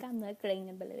าให้กล้ามเนื้อเกร็ง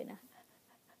กันไปเลยนะ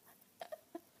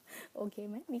โอเค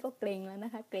ไหมนี่ก็เกร็งแล้วน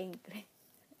ะคะเกร็ง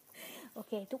โอเ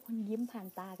คทุกคนยิ้มผ่าน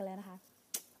ตากันแล้วนะคะ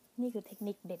นี่คือเทค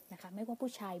นิคเด็ดนะคะไม่ว่า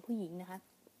ผู้ชายผู้หญิงนะคะ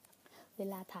เว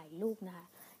ลาถ่ายรูปนะคะ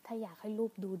ถ้าอยากให้รู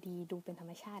ปดูดีดูเป็นธรร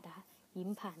มชาตินะคะยิ้ม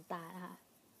ผ่านตานะคะ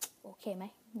โอเคไหม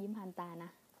ยิ้มผ่านตาน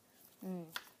ะ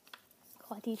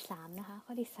ข้อที่3นะคะข้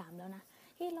อที่3แล้วนะ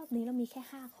รอบนี้เรามีแค่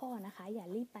5ข้อนะคะอย่า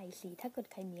รีบไปสิถ้าเกิด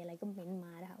ใครมีอะไรก็เม้นม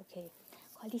านะคะโอเค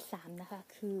ข้อที่3นะคะ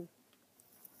คือ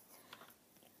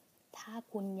ถ้า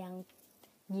คุณยัง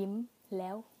ยิ้มแล้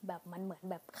วแบบมันเหมือน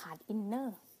แบบขาดอินเนอ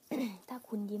ร์ ถ้า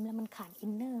คุณยิ้มแล้วมันขาดอิ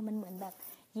นเนอร์มันเหมือนแบบ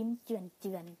ยิ้มเจือน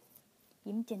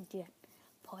ยิ้มเจือน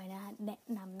พลอยนะคะแนะ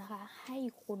นำนะคะให้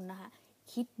คุณนะคะ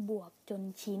คิดบวกจน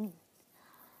ชิน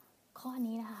ข้อ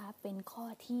นี้นะคะเป็นข้อ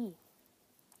ที่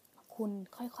คุณ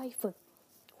ค่อยๆฝึก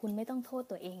คุณไม่ต้องโทษ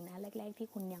ตัวเองนะแรกๆที่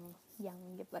คุณยัง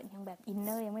แบบอินเน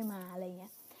อร์ยังไม่มาอะไรเงี้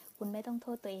ยคุณไม่ต้องโท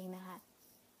ษตัวเองนะคะ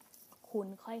คุณ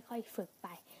ค่อยๆฝึกไป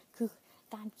คือ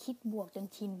การคิดบวกจน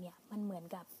ชินเนี่ยมันเหมือน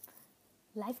กับ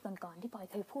ไลฟ์ก่อนๆที่ปอย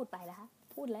เคยพูดไปแล้ว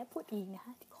พูดแล้วพูดอีกนะค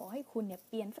ะขอให้คุณเนี่ยเ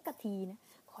ปลี่ยนสักทีนะ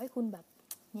ขอให้คุณแบบ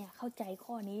เนี่ยเข้าใจ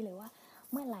ข้อนี้เลยว่า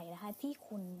เมื่อไหร่นะคะที่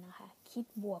คุณนะคะคิด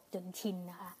บวกจนชิน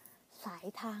นะคะสาย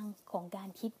ทางของการ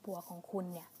คิดบวกของคุณ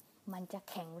เนี่ยมันจะ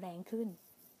แข็งแรงขึ้น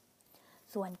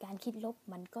ส่วนการคิดลบ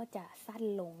มันก็จะสั้น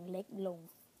ลงเล็กลง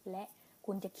และ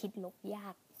คุณจะคิดลบยา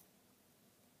ก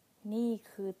นี่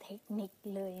คือเทคนิค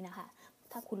เลยนะคะ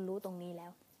ถ้าคุณรู้ตรงนี้แล้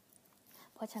ว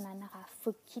เพราะฉะนั้นนะคะ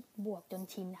ฝึกคิดบวกจน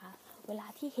ชินนะคะเวลา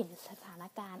ที่เห็นสถาน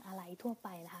การณ์อะไรทั่วไป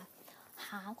นะคะห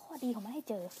าข้อดีของมันให้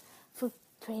เจอฝึก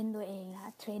เทรนตัวเองนะค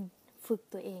ะฝึก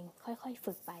ตัวเองค่อยๆ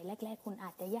ฝึกไปแรกๆคุณอา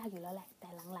จจะยากอยู่แล้วแหละแต่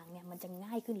หลังๆเนี่ยมันจะ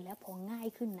ง่ายขึ้นแล้วพอง่าย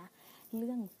ขึ้นนะเ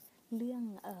รื่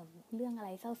องอะไร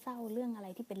เศร้าๆเรื่องอะไร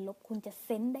ที่เป็นลบคุณจะเซ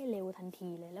นส์ได้เร็วทันที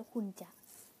เลยแล้วคุณจ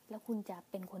ะ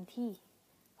เป็นคนที่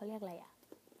เขาเรียกอะไร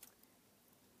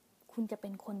คุณจะเป็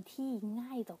นคนที่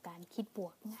ง่ายต่อการคิดบว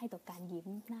กง่ายต่อการยิ้ม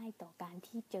ง่ายต่อการ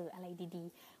ที่เจออะไรดี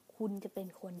ๆคุณจะเป็น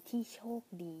คนที่โชค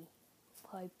ดีพ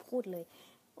ลอยพูดเลย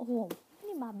โอ้โห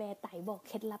นี่มาแบไต่บอกเ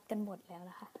คล็ดลับกันหมดแล้ว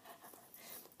นะคะ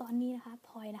ตอนนี้นะคะพ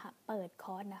ลอยนะคะเปิดค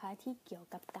อร์สนะคะที่เกี่ยว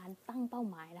กับการตั้งเป้า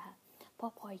หมายนะคะเพรา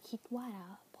ะพลอยคิดว่าน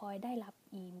ะพลอยได้รับ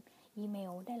อีเม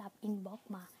ลได้รับอินบ็อกซ์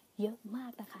มาเยอะมา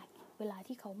กนะคะเวลา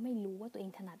ที่เขาไม่รู้ว่าตัวเอง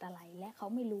ถนัดอะไรและเขา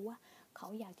ไม่รู้ว่าเขา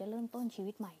อยากจะเริ่มต้นชี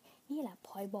วิตใหม่นี่แหละพ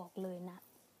ลอยบอกเลยนะ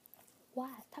ว่า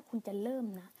ถ้าคุณจะเริ่ม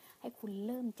นะให้คุณเ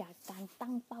ริ่มจากการ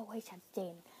ตั้งเป้าให้ชัดเจ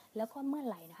นแล้วก็เมื่อ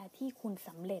ไหร่นะคะที่คุณส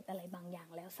ำเร็จอะไรบางอย่าง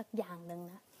แล้วสักอย่างนึง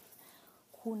นะ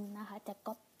คุณนะคะจะ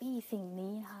ก๊อปปี้สิ่ง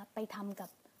นี้นะคะไปทำกับ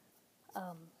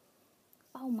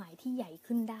เป้าหมายที่ใหญ่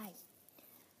ขึ้นได้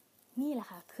นี่แหละ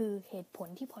ค่ะคือเหตุผล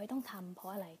ที่พลอยต้องทำเพรา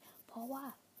ะอะไรเพราะว่า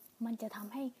มันจะท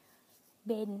ำให้เ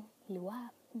บนหรือว่า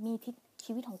มี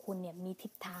ชีวิตของคุณเนี่ยมีทิ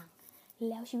ศทาง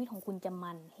แล้วชีวิตของคุณจะ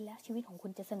มันและชีวิตของคุ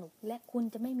ณจะสนุกและคุณ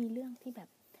จะไม่มีเรื่องที่แบบ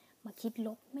มาคิดล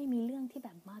บไม่มีเรื่องที่แบ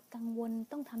บมากังวล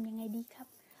ต้องทำยังไงดีครับ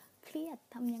เครียด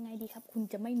ทำยังไงดีครับคุณ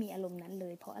จะไม่มีอารมณ์นั้นเล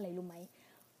ยเพราะอะไรรู้ไหม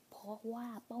เพราะว่า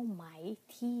เป้าหมาย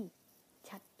ที่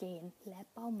ชัดเจนและ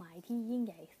เป้าหมายที่ยิ่งใ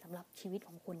หญ่สำหรับชีวิตข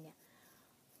องคุณเนี่ย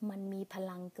มันมีพ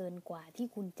ลังเกินกว่าที่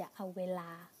คุณจะเอาเวลา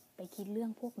ไปคิดเรื่อ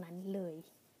งพวกนั้นเลย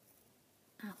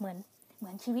เหมื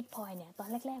อนชีวิตพลอยเนี่ยตอน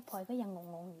แรกๆพลอยก็ยัง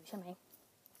งงๆอยู่ใช่ไหม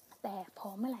แต่พอ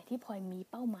เมื่อไหร่ที่พลอยมี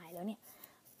เป้าหมายแล้วเนี่ย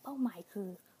เป้าหมายคือ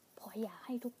พลอยอยากใ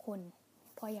ห้ทุกคน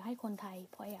พลอยอยากให้คนไทย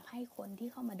พลอยอยากให้คนที่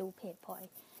เข้ามาดูเพจพลอย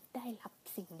ได้รับ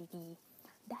สิ่งดี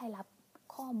ๆได้รับ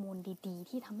ข้อมูลดีๆ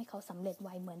ที่ทำให้เขาสำเร็จไว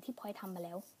เหมือนที่พลอยทำมาแ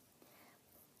ล้ว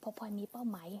พอพลอยมีเป้า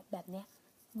หมายแบบเนี้ย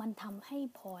มันทำให้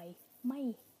พลอยไม่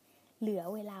เหลือ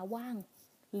เวลาว่าง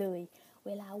เลยเว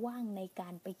ลาว่างในกา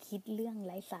รไปคิดเรื่องไ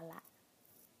ร้สาระ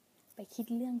ไปคิด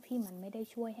เรื่องที่มันไม่ได้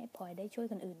ช่วยให้พลอยได้ช่วย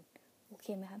คนอื่นโอเค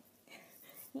ไหมครับ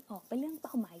นี่ออกไปเรื่องเ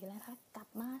ป้าหมายกันแล้วนะคะกลับ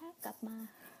มา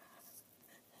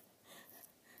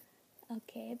โอ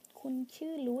เคคุณ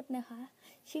ชื่อรูทนะคะ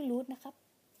ชื่อรูทนะครับ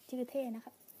ชื่อเท่นะค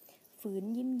รับฝืน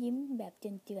ยิ้มแบบเ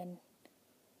จือน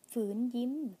ฝืนยิ้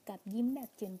มกับยิ้มแบบ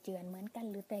เจือนเหมือนกัน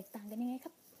หรือแตกต่างกันยังไงค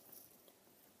รับ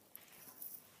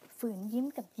ฝืนยิ้ม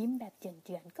กับยิ้มแบบเ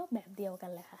จือนก็แบบเดียวกั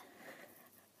นเลยค่ะ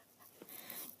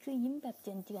คือยิ้มแบบเ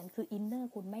จือนคืออินเนอร์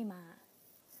คุณไม่มา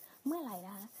เมื่อไหร่น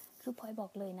ะคะคือพลอยบอ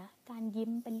กเลยนะการยิ้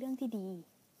มเป็นเรื่องที่ดี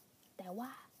แต่ว่า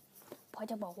พลอย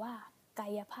จะบอกว่ากา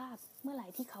ยภาพเมื่อไหร่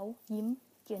ที่เขายิ้ม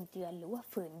เจือนหรือว่า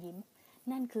ฝืนยิ้ม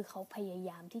นั่นคือเขาพยาย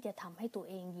ามที่จะทำให้ตัว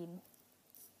เองยิ้ม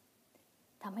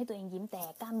แต่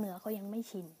กล้ามเนื้อเขายังไม่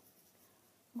ชิน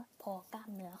พอกล้าม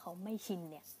เนื้อเขาไม่ชิน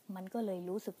เนี่ยมันก็เลย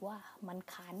รู้สึกว่ามัน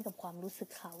ค้านกับความรู้สึก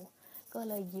เขาก็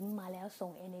เลยยิ้มมาแล้วส่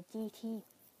ง energy ที่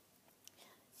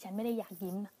ฉันไม่ได้อยาก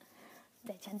ยิ้มแ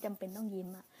ต่ฉันจำเป็นต้องยิ้ม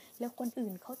แล้วคนอื่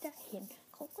นเขาจะเห็น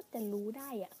เขาก็จะรู้ได้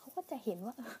เขาก็จะเห็น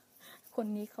ว่าคน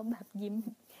นี้เขาแบบยิ้ม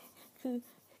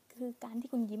คือการที่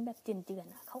คุณยิ้มแบบเจือน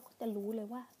ๆเขาก็จะรู้เลย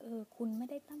ว่าคุณไม่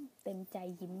ได้ตั้งเต็มใจ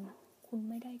ยิ้มคุณ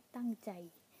ไม่ได้ตั้งใจ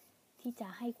ที่จะ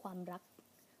ให้ความรัก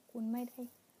คุณไม่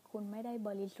ได้บ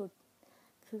ริสุทธิ์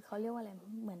คือเขาเรียกว่าอะไร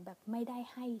เหมือนแบบไม่ได้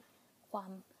ให้ควา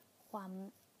ม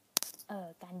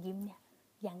การยิ้มเนี่ย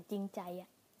อย่างจริงใจ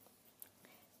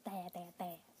แต่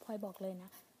พลอยบอกเลยนะ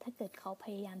ถ้าเกิดเขาพ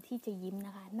ยายามที่จะยิ้มน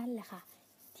ะคะนั่นแหละค่ะ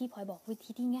ที่พลอยบอกวิธี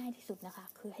ที่ง่ายที่สุดนะคะ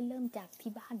คือให้เริ่มจาก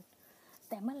ที่บ้าน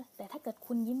แต่ถ้าเกิด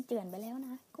คุณยิ้มเจือนไปแล้วน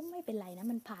ะก็ไม่เป็นไรนะ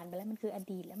มันผ่านไปแล้วมันคืออ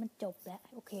ดีตแล้วมันจบแล้ว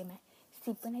โอเคไหม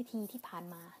10 วินาทีที่ผ่าน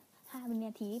มา5 วิน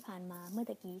าทีที่ผ่านมาเมื่อ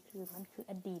ตะกี้คือมันคือ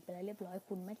อดีตไปแล้วเรียบร้อย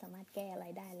คุณไม่สามารถแก้อะไร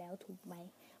ได้แล้วถูกไหม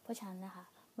เพราะฉะนั้นนะคะ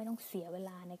ไม่ต้องเสียเว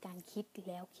ลาในการคิด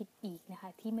แล้วคิดอีกนะคะ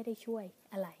ที่ไม่ได้ช่วย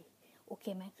อะไรโอเค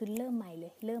ไหมคือเริ่มใหม่เล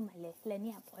ยและเ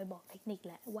นี่ยพลอยบอกเทคนิค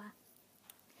แล้วว่า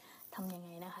ทำยังไง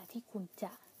นะคะที่คุณจ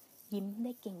ะยิ้มไ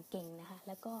ด้เก่งๆนะคะแ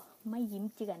ล้วก็ไม่ยิ้ม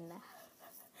เจือนนะ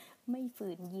ไม่ฝื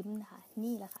นยิ้มนะคะ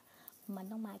นี่แหละค่ะมัน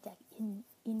ต้องมาจาก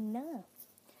อินเนอร์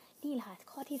นี่แหละค่ะ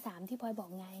ข้อที่3ที่พลอยบอ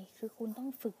กไงคือคุณต้อง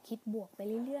ฝึกคิดบวกไป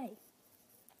เรื่อย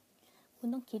ๆคุณ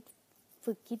ต้อง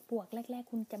ฝึกคิดบวกแรก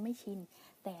ๆคุณจะไม่ชิน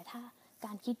แต่ถ้าก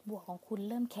ารคิดบวกของคุณ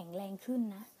เริ่มแข็งแรงขึ้น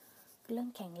นะ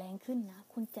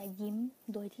คุณจะยิ้ม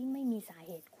โดยที่ไม่มีสาเ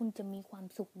หตุคุณจะมีความ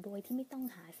สุขโดยที่ไม่ต้อง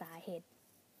หาสาเหตุ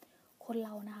คนเร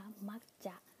านะคะมักจ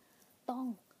ะต้อง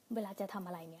เวลาจะทำ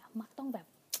อะไรเนี่ยมักต้องแบบ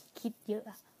คิดเยอะ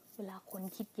เวลาคน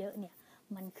คิดเยอะเนี่ย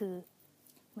มัน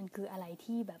คืออะไร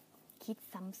ที่แบบคิด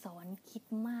ซ้ำซ้อนคิด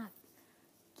มาก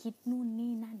คิดนู่น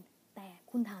นี่นั่นแต่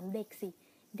คุณถามเด็กสิ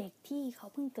เด็กที่เขา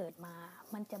เพิ่งเกิดมา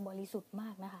มันจะบริสุทธิ์มา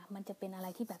กนะคะมันจะเป็นอะไร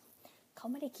ที่แบบเขา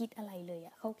ไม่ได้คิดอะไรเลย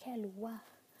เขาแค่รู้ว่า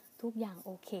ทุกอย่างโ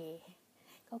อเค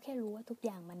เขาแค่รู้ว่าทุกอ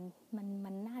ย่าง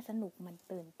มันน่าสนุกมัน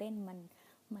ตื่นเต้น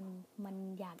มัน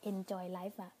อยาก enjoy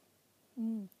life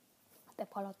แต่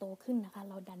พอเราโตขึ้นนะคะ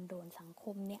เราดันโดนสังค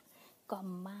มเนี่ยกล่อม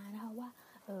มานะคะว่า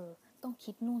ต้อง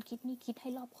คิดนู่นคิดนี่คิดให้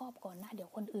รอบคอบก่อนนะเดี๋ยว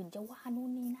คนอื่นจะว่านู่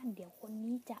นนี่นั่นเดี๋ยวคน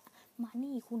นี้จะมา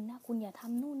นี่คุณนะคุณอย่าท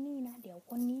ำนู่นนี่นะเดี๋ยว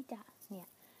คนนี้จะเ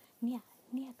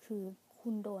นี่ยคือคุ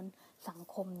ณโดนสัง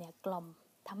คมเนี่ยกล่อม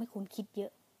ทำให้คุณคิดเยอ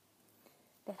ะ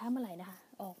แต่ถ้าเมื่อไหร่นะคะ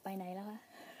ออกไปไหนแล้วคะ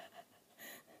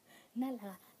นั่นแหละ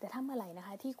ค่ะแต่ถ้าเมื่อไหร่นะค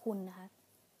ะที่คุณนะคะ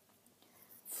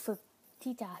ฝึก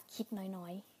ที่จะคิดน้อ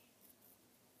ย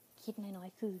ๆ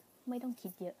คือไม่ต้องคิ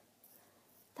ดเยอะ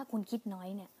ถ้าคุณคิดน้อย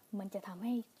เนี่ยมันจะทำใ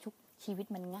ห้ชีวิต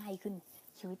มันง่ายขึ้น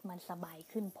ชีวิตมันสบาย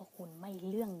ขึ้นเพราะคุณไม่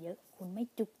เรื่องเยอะคุณไม่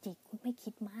จุกจิกคุณไม่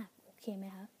คิดมากโอเคไหม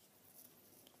คะ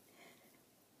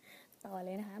ต่อเล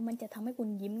ยนะคะมันจะทำให้คุณ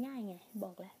ยิ้มง่ายไงบ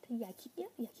อกแล้วถ้าอย่าคิดเย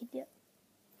อะ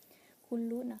คุณ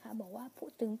รู้นะคะบอกว่าพู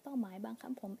ดถึงเป้าหมายบางครั้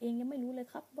งผมเองยังไม่รู้เลย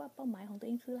ครับว่าเป้าหมายของตัวเ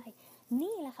องคืออะไร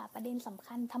นี่แหละค่ะประเด็นสำ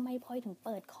คัญทำไมพลอยถึงเ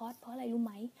ปิดคอร์สเพราะอะไรรู้ไ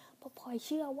หมเพราะพลอยเ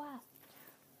ชื่อว่า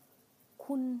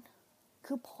คุณ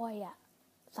คือพลอย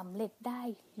สำเร็จได้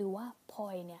หรือว่าพลอ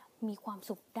ยเนี่ยมีความ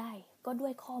สุขได้ก็ด้ว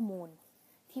ยข้อมูล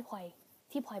ที่พล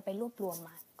อยไปรวบรวมม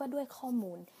าก็ด้วยข้อ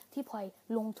มูลที่พลอย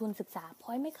ลงทุนศึกษาพล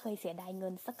อยไม่เคยเสียดายเงิ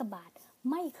นสักบาท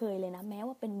ไม่เคยเลยนะแม้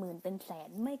ว่าเป็นหมื่นเป็นแสน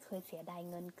ไม่เคยเสียดาย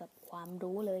เงินกับความ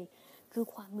รู้เลยคือ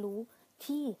ความรู้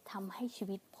ที่ทำให้ชี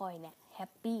วิตพลอยเนี่ยแฮ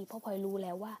ปปี้เพราะพลอยรู้แ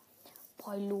ล้วว่าพล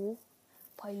อย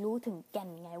รู้ถึงแก่น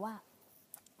ไงว่า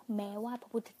แม้ว่าพร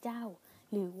ะพุทธเจ้า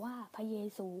หรือว่าพระเย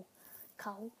ซูเข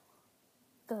า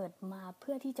เกิดมาเ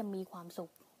พื่อที่จะมีความสุ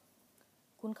ข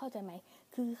คุณเข้าใจไหม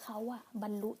คือเขาบร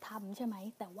รลุธรรมใช่ไหม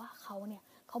แต่ว่าเขา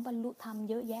บรรลุธรรม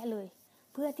เยอะแยะเลย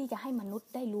เพื่อที่จะให้มนุษย์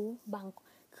ได้รู้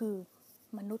คือ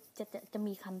มนุษย์จะ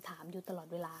มีคำถามอยู่ตลอด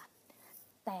เวลา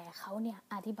แต่เขา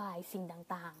อธิบายสิ่ง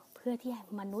ต่างๆเพื่อที่ให้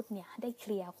มนุษย์ได้เค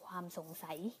ลียร์ความสง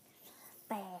สัย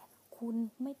แต่คุณ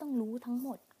ไม่ต้องรู้ทั้งหม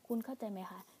ดคุณเข้าใจไหม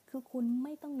คะคือคุณไ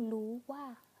ม่ต้องรู้ว่า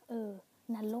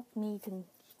นรกมีถึง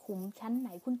ขุมชั้นไหน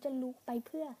คุณจะรู้ไปเ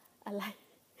พื่ออะไร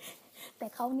แต่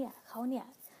เขา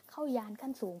เข้ายานขั้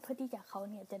นสูงเพื่อที่จะเขา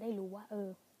จะได้รู้ว่า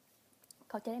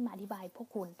เขาจะได้มาอธิบายพวก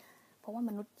คุณเพราะว่าม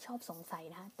นุษย์ชอบสงสัย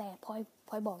นะแต่พ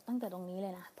ลอยบอกตั้งแต่ตรงนี้เล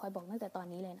ยนะพลอยบอกตั้งแต่ตอน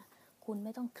นี้เลยนะคุณไ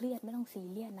ม่ต้องเครียดไม่ต้องซี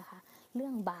เรียสนะคะเรื่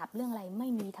องบาปเรื่องอะไรไม่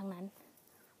มีทั้งนั้น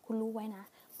คุณรู้ไว้นะ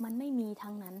มันไม่มี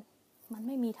ทั้งนั้นมันไ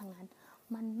ม่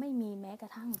มีแม้กร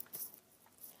ะทั่ง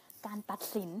การตัด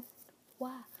สิน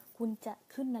ว่าคุณจะ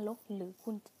ขึ้นนรกหรือคุ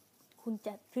ณจ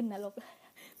ะขึ้นนรก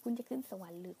คุณจะขึ้นสวร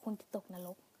รค์หรือคุณจะตกนร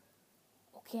ก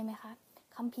โอเคไหมคะ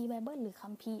คัมภีร์ไบเบิลหรือคั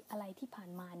มภีร์อะไรที่ผ่าน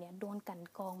มาเนี่ยโดนกลั่น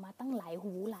กรองมาตั้งหลาย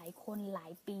หูหลายคนหลา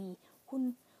ยปี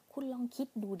คุณลองคิด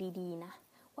ดูดีๆนะ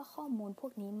ว่า ว่าข้อมูลพว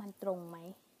กนี้มันตรงไหม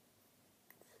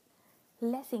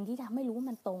และสิ่งที่ทำให้รู้ว่า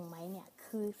มันตรงไหมเนี่ย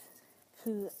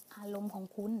คืออารมณ์ของ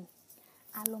คุ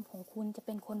ณจะเ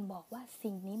ป็นคนบอกว่า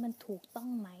สิ่งนี้มันถูกต้อง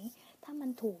ไหมถ้ามัน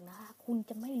ถูกนะคะคุณ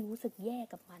จะไม่รู้สึกแย่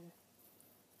กับมัน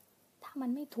ถ้ามัน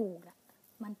ไม่ถูกอ่ะ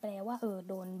มันแปลว่า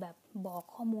โดนแบบบอก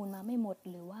ข้อมูลมาไม่หมด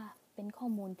หรือว่าเป็นข้อ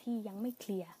มูลที่ยังไม่เค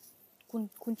ลียร์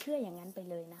คุณเชื่ออย่างนั้นไป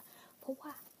เลยนะเพราะว่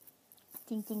า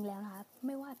จริงๆแล้วนะคะไ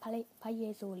ม่ว่าพระเย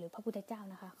ซูหรือพระพุทธเจ้า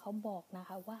นะคะเขาบอกนะค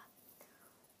ะว่า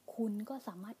คุณก็ส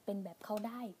ามารถเป็นแบบเขาไ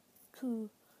ด้คือ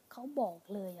เขาบอก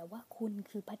เลยว่าคุณ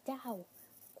คือพระเจ้า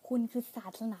คุณคือศา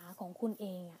สนาของคุณเอ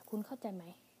งคุณเข้าใจไหม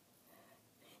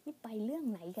นี่ไปเรื่อง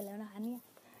ไหนกันแล้วนะคะเนี่ย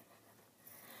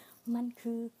มัน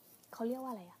คือเขาเรียกว่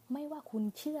าอะไรไม่ว่าคุณ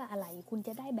เชื่ออะไรคุณจ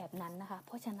ะได้แบบนั้นนะคะเพ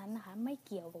ราะฉะนั้นนะคะไม่เ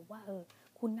กี่ยวกับว่า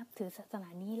คุณนับถือศาสนา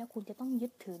นี้แล้วคุณจะต้องยึ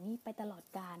ดถือนี้ไปตลอด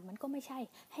กาลมันก็ไม่ใช่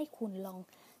ให้คุณลอง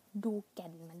ดูแก่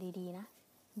นมันดีๆนะ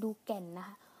ดูแก่นนะค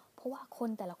ะเพราะว่าคน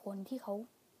แต่ละคนที่เขา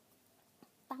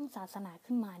ตั้งศาสนา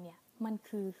ขึ้นมาเนี่ยมัน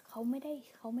คือเขาไม่ไ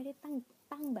ด้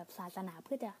ตั้งแบบศาสนาเ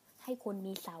พื่อจะให้คน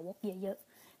มีสาวกเยอะ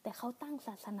ๆแต่เขาตั้งศ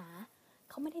าสนา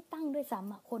เขาไม่ได้ตั้งด้วยซ้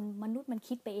ำคนมนุษย์มัน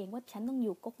คิดไปเองว่าฉันต้องอ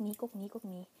ยู่ก๊ก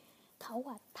นี้เขา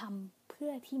ทำเพื่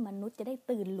อที่มนุษย์จะได้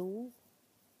ตื่น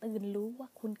รู้ว่า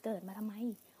คุณเกิดมาทำไม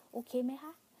โอเคไหมค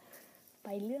ะไป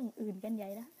เรื่องอื่นกันใหญ่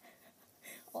นะ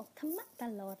ออกธรรมะต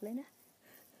ลอดเลยนะ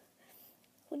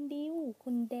คุณดิวคุ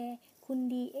ณแดคุณ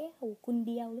ดีคุณเ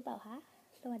ดียวหรือเปล่าคะ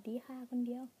สวัสดีค่ะคุณเ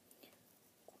ดียว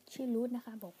ชื่อรูทนะค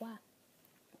ะบอกว่า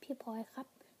พี่พลอยครับ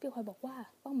พี่พลอยบอกว่า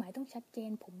เป้าหมายต้องชัดเจ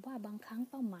นผมว่าบางครั้ง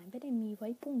เป้าหมายไม่ได้มีไว้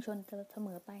พุ่งชนเสม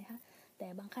อไปค่ะแต่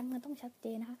บางครั้งมันต้องชัดเจ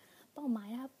นนะคะเป้าหมาย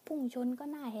นะคะพุ่งชนก็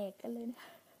หน้าแหกกันเลยนะ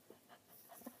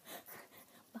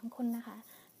บางคนนะคะ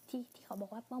ที่เขาบอ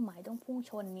กว่าเป้าหมายต้องพุ่ง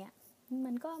ชนเนี่ย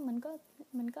มันก็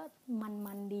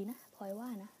มันดีนะพลอยว่า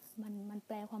นะมันแ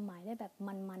ปลความหมายได้แบบ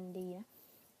มันดีนะ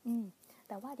แ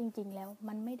ต่ว่าจริงๆแล้ว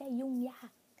มันไม่ได้ยุ่งยา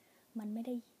กมันไม่ไ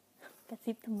ด้กระ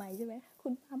ซิบทำไมใช่ไหมคุ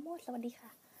ณปาโมดสวัสดีค่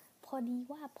ะพอดี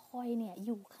ว่าพลอยเนี่ยอ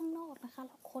ยู่ข้างนอกนะคะแ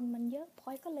ล้วคนมันเยอะพล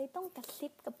อยก็เลยต้องกระซิ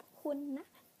บกับคุณนะ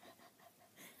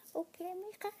โอเคไหม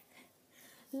คะ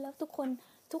แล้วทุก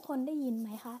คนได้ยินไหม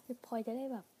คะพลอยจะได้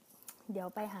แบบเดี๋ยว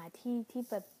ไปหาที่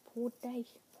แบบพูดไ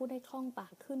ด้คล่องปา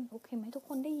กขึ้นโอเคไหมทุกค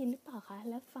นได้ยินหรือเปล่าคะ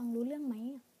แล้วฟังรู้เรื่องไหม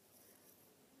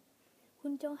คุ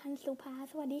ณโจฮันสุภา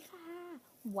สวัสดีค่ะ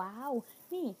ว้าว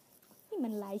นี่มั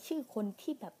นรายชื่อคน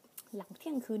ที่แบบหลังเที่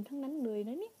ยงคืนทั้งนั้นเลย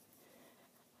นะนี่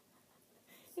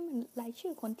มันรายชื่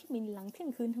อคนที่มีหลังเที่ยง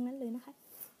คืนทั้งนั้นเลยนะคะ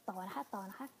ต่อนะคะเ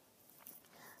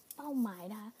ป้าหมาย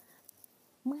นะคะ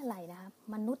เมื่อไหร่นะคะ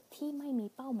มนุษย์ที่ไม่มี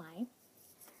เป้าหมาย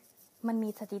มันมี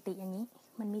สถิติอย่างนี้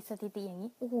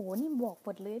โอ้โหนี่บอกหม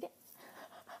ดเลยเนี่ย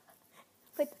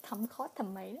ไปทำคอร์สทำ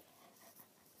ไมเนี่ย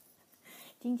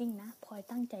จริงๆนะพลอย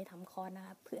ตั้งใจทำคอร์สนะค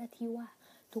ะเพื่อที่ว่า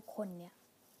ทุกคนเนี่ย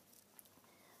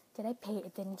จะได้ pay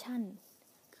attention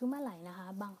คือเมื่อไหร่นะค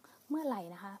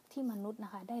ะที่มนุษย์น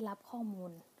ะคะได้รับข้อมู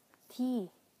ล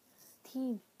ที่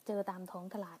เจอตามท้อง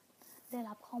ตลาดได้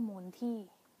รับข้อมูลที่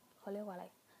เขาเรียกว่าอะไร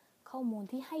ข้อมูล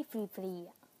ที่ให้ฟรี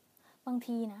ๆบาง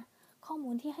ทีนะข้อมู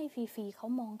ลที่ให้ฟรีๆเขา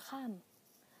มองข้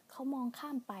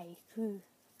ามไปคื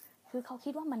อเขาคิ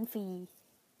ดว่ามันฟรี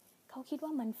เขาคิดว่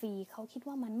า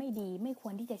มันไม่ดีไม่คว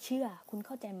รที่จะเชื่อคุณเ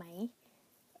ข้าใจไหม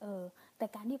แต่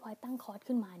การที่พลอยตั้งคอร์ส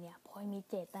ขึ้นมาเนี่ยพลอยมี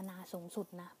เจตนาสูงสุด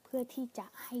นะเพื่อที่จะ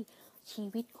ให้ชี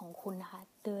วิตของคุณนะคะ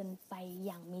เดินไปอ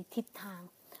ย่างมีทิศทาง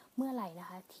เมื่อไหร่นะ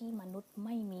คะที่มนุษย์ไ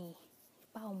ม่มี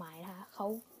เป้าหมายนะคะเขา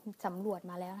สำรวจ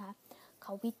มาแล้วนะคะเข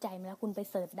าวิจัยมาแล้วคุณไป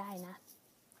เสิร์ชได้นะ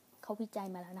เขาวิจัย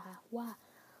มาแล้วนะคะว่า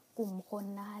กลุ่มคน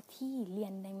นะคะที่เรีย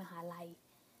นในมหาลัย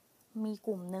มีก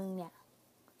ลุ่มนึงเนี่ย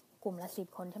กลุ่มละ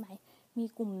10 คนใช่ไหมมี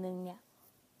กลุ่มนึงเนี่ย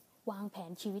วางแผ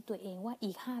นชีวิตตัวเองว่า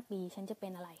อีก5 ปีฉันจะเป็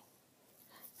นอะไร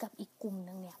กับอีกกลุ่ม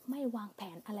นึงเนี่ยไม่วางแผ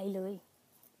นอะไรเลย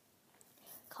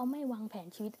เขาไม่วางแผน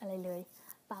ชีวิตอะไรเลย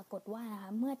ปรากฏว่านะค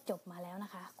ะเมื่อจบมาแล้วน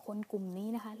ะคะคนกลุ่มนี้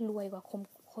นะคะรวยกว่า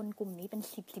คนกลุ่มนี้เป็น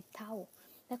10 เท่า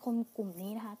และคนกลุ่ม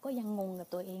นี้นะคะก็ยังงงกับ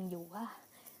ตัวเองอยู่ว่า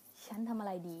ฉันทำอะไ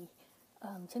รดี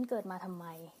ฉันเกิดมาทำไม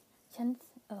ฉัน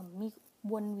มี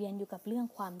วนเวียนอยู่กับเรื่อง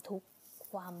ความทุกข์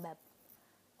ความ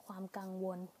กังว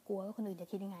ลกลัวว่าคนอื่นจะ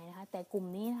คิดยังไงนะคะแต่กลุ่ม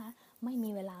นี้นะคะไม่มี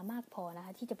เวลามากพอนะค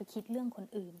ะที่จะไปคิดเรื่องคน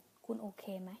อื่นคุณโอเค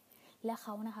ไหมและเข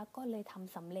านะคะก็เลยท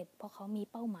ำสำเร็จเพราะเขามี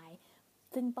เป้าหมาย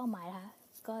ซึ่งเป้าหมายนะคะ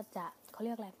ก็จะเขาเ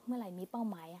รียกอะไรเมื่อไหร่มีเป้า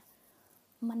หมาย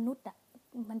มนุษย์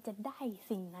มันจะได้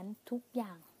สิ่งนั้นทุกอย่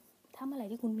างถ้าเมื่อไหร่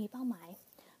ที่คุณมีเป้าหมาย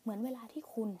เหมือนเวลาที่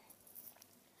คุณ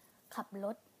ขับร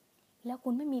ถแล้วคุ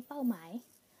ณไม่มีเป้าหมาย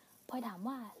พอถาม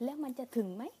ว่าแล้วมันจะถึง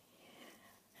ไหม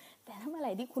แต่ถ้าเมื่อไห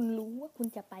ร่ที่คุณรู้ว่าคุณ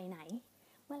จะไปไหน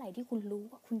เมื่อไหร่ที่คุณรู้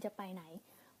ว่าคุณจะไปไหน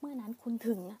เมื่อนั้นคุณ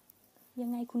ถึงยั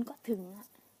งไงคุณก็ถึง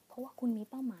เพราะว่าคุณมี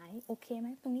เป้าหมายโอเคไหม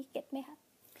ตรงนี้เก็ตไหมครับ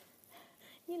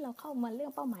นี่เราเข้ามาเรื่อ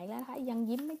งเป้าหมายแล้วนะคะยัง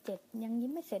ยิ้มไม่เส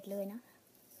ร็จเลยนะ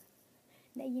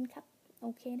ได้ยินครับโอ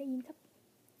เคได้ยินครับ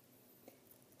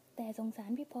แต่สงสาร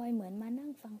พี่พลอยเหมือนมานั่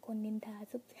งฟังคนนินทา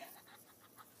ซุบ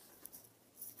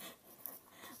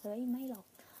เฮ้ยไม่หรอก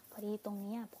พอดีตรง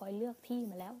นี้พลอยเลือกที่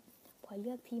มาแล้ว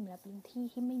เป็นที่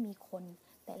ที่ไม่มีคน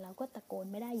แต่เราก็ตะโกน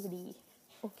ไม่ได้อยู่ดี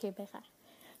โอเคไปค่ะ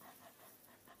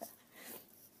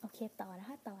โอเคต่อนะ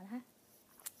คะ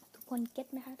ทุกคนเก็ต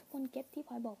ไหมคะทุกคนเก็ตที่พ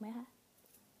ลอยบอกไหมคะ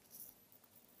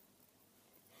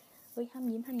เฮ้ยห้าม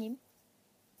ยิ้ม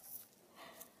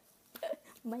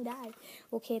ไม่ได้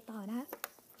โอเคต่อนะคะ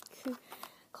คือ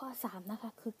ข้อ3นะค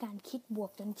ะคือการคิดบว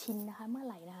กจนชินนะคะเมื่อไ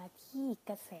หร่นะคะที่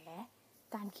กระแส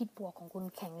การคิดบวกของคุณ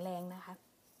แข็งแรงนะคะ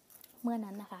เมื่อ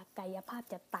นั้นนะคะกายภาพ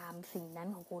จะตามสิ่งนั้น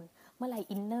ของคุณเมื่อไหร่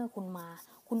อินเนอร์คุณมา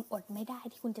คุณอดไม่ได้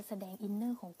ที่คุณจะแสดงอินเนอ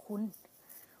ร์ของคุณ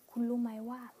รู้ไหม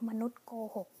ว่ามนุษย์โก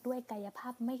หกด้วยกายภา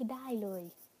พไม่ได้เลย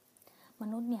ม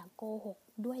นุษย์เนี่ยโกหก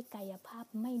ด้วยกายภาพ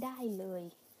ไม่ได้เลย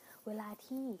เวลา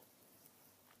ที่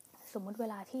สมมติเว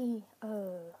ลา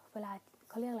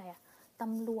เขาเรียกอะไรอะต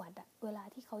ำรวจอะเวลา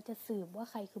ที่เขาจะสืบว่า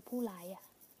ใครคือผู้ร้ายอะ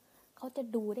เขาจะ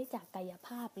ดูได้จากกายภ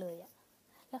าพเลยอะ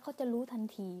แล้วเขาจะรู้ทัน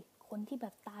ทีคนที่แบ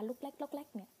บตาลุกแลก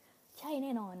เนี่ยใช่แ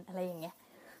น่นอนอะไรอย่างเงี้ย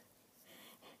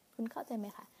คุณเข้าใจไหม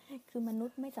คะคือมนุษ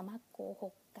ย์ไม่สามารถโกห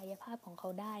กกายภาพของเขา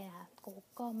ได้นะคะโกหก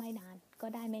ก็ไม่นานก็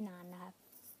ได้ไม่นานนะคะ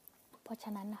เพราะฉ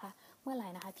ะนั้นนะคะเมื่อไหร่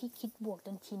นะคะที่คิดบวกจ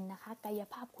นชินนะคะกาย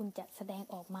ภาพคุณจะแสดง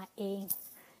ออกมาเอง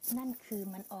นั่นคือ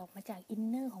มันออกมาจากอิน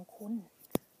เนอร์ของคุณ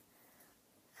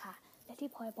ค่ะและที่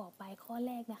พลอยบอกไปข้อแ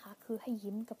รกนะคะคือให้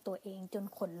ยิ้มกับตัวเองจน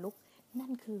ขนลุกนั่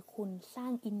นคือคุณสร้า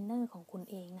งอินเนอร์ของคุณ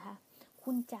เองนะคะ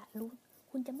คุณจะ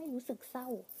ไม่รู้สึกเศร้า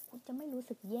คุณจะไม่รู้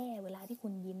สึกแย่เวลาที่คุ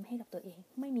ณยิ้มให้กับตัวเอง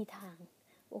ไม่มีทาง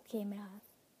โอเคไหมคะ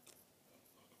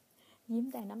ยิ้ม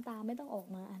แต่น้ำตาไม่ต้องออก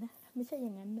มานะไม่ใช่อย่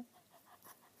างนั้นนะ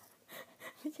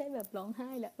ไม่ใช่แบบร้องไห้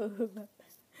แหละแบบ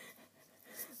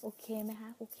โอเคไหมคะ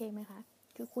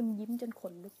คือคุณยิ้มจนข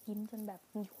นลุกยิ้มจนแบบ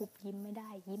มีหุบยิ้มไม่ได้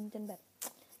ยิ้มจนแบบ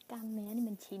กล้ามเนื้อนี่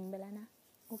มันชินไปแล้วนะ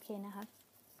โอเคนะคะ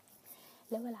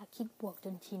แล้วเวลาคิดบวกจ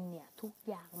นชินเนี่ยทุก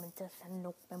อย่างมันจะส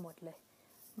นุกไปหมดเล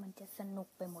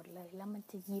ยแล้วมัน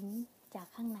จะยิ้มจาก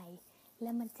ข้างในแล้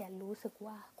วมันจะรู้สึก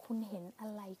ว่าคุณเห็นอะ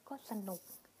ไรก็สนุก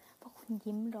เพราะคุณ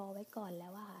ยิ้มรอไว้ก่อนแล้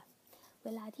วว่าเว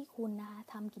ลาที่คุณนะคะ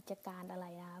ทำกิจการอะไร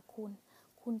นะคะ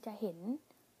คุณจะเห็น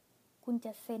คุณจ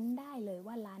ะเซนส์ได้เลย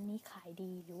ว่าร้านนี้ขาย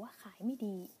ดีหรือว่าขายไม่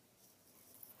ดี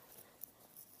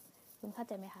คุณเข้าใ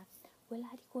จไหมคะเวลา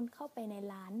ที่คุณเข้าไปใน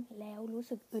ร้านแล้วรู้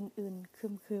สึกอื่นๆ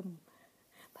คึม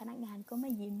ๆพนักงานก็ไม่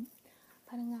ยิ้ม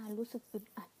พนักงานรู้สึกอึด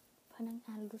อัดพนักง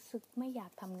านรู้สึกไม่อยา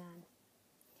กทำงาน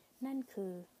นั่นคื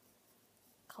อ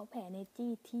เขาแผ่ energy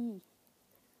ที่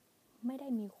ไม่ได้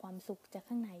มีความสุขจาก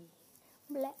ข้างใน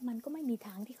และมันก็ไม่มีท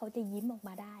างที่เขาจะยิ้มออกม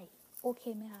าได้โอเค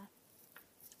ไหมคะ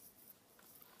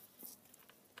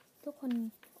ทุกคน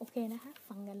โอเคนะคะ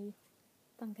ฟัง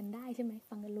กันได้ใช่ไหม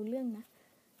ฟังกันรู้เรื่องนะ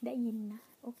ได้ยินนะ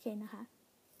โอเคนะคะ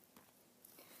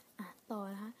ต่อ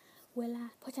นะคะ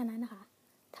เพราะฉะนั้นนะคะ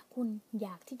ถ้าคุณอย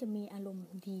ากที่จะมีอารมณ์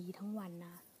ดีทั้งวันน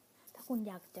ะถ้าคุณ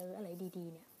อยากเจออะไรดี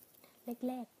ๆเนี่ย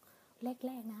แ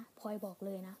รกนะพลอยบอกเ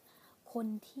ลยนะคน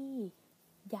ที่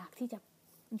อยากที่จะ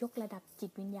ยกระดับจิ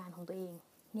ตวิญญาณของตัวเอง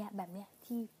เนี่ยแบบเนี้ย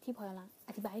ที่พลอยกำลังอ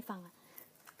ธิบายให้ฟัง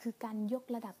คือการยก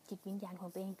ระดับจิตวิญญาณของ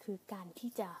ตัวเองคือการที่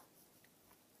จะ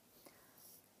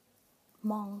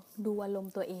มองดูอารม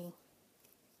ณ์ตัวเอง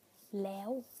แล้ว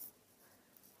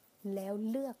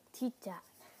เลือกที่จะ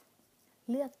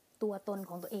เลือกตัวตน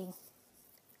ของตัวเอง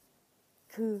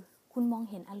คือคุณมอง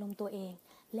เห็นอารมณ์ตัวเอง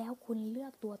แล้วคุณเลือ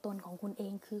กตัวตนของคุณเอ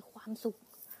งคือความสุข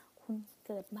คุณเ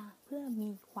กิดมาเพื่อมี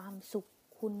ความสุข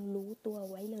คุณรู้ตัว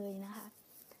ไว้เลยนะคะ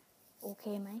โอเค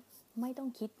ไหมไม่ต้อง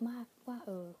คิดมากว่า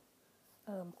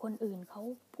คนอื่นเขา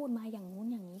พูดมาอย่างนู้น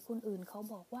อย่างนี้คนอื่นเขา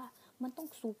บอกว่ามันต้อง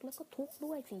สุขแล้วก็ทุกข์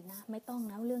ด้วยสินะไม่ต้อง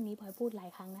นะเรื่องนี้พลอยพูดหลาย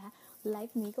ครั้งนะคะไล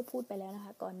ฟ์นี้ก็พูดไปแล้วนะค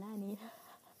ะก่อนหน้านี้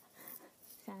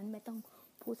ฉะนั้นไม่ต้อง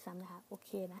พูดซ้ำนะคะโอเค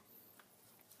นะ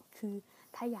คือ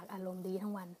ถ้าอยากอารมณ์ดีทั้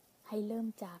งวันให้เริ่ม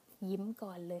จากยิ้ม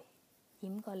ก่อนเลย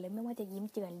ไม่ว่าจะยิ้ม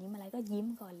เจือนยิ้มอะไรก็ยิ้ม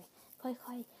ก่อนเลยค่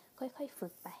อยฝึ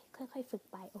ก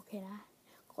ไปโอเคนะ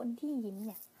คนที่ยิ้มเ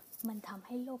นี่ยมันทำใ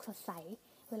ห้โลกสดใส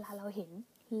เวลาเราเห็น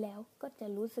แล้วก็จะ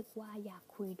รู้สึกว่าอยาก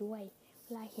คุยด้วยเว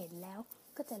ลาเห็นแล้ว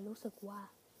ก็จะรู้สึกว่า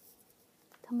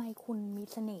ทำไมคุณมี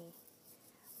เสน่ห์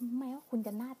ไม่ว่าคุณจ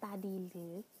ะหน้าตาดีห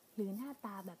รือหน้าต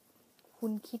าแบบคุ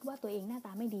ณคิดว่าตัวเองหน้าต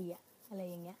าไม่ดีอะอะไร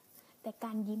อย่างเงี้ยแต่ก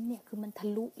ารยิ้มเนี่ยคือมันทะ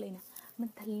ลุเลยนะมัน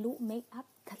ทะลุเมคอัพ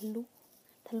ทะ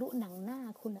ลุหนังหน้า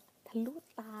คุณอะทะลุ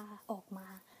ตาออกมา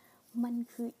มัน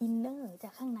คืออินเนอร์จา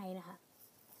กข้างในนะคะ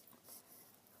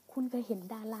คุณเคยเห็น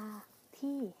ดารา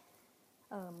ที่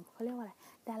เขาเรียกว่าอะไร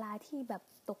ดาราที่แบบ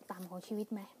ตกต่ำของชีวิต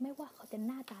ไหมไม่ว่าเขาจะห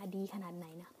น้าตาดีขนาดไหน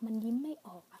นะมันยิ้มไม่อ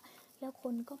อกอะแล้วค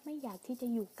นก็ไม่อยากที่จะ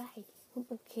อยู่ใกล้คุณ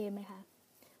โอเคไหมคะ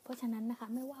เพราะฉะนั้นนะคะ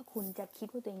ไม่ว่าคุณจะคิด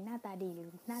ว่าตัวเองหน้าตาดีหรือ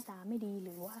หน้าตาไม่ดีห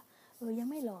รือว่ายัง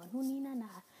ไม่หล่อนู่นนี่นั่นน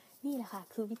ะคะนี่แหละค่ะ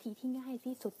คือวิธีที่ง่าย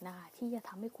ที่สุดนะคะที่จะท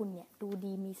ำให้คุณเนี่ยดู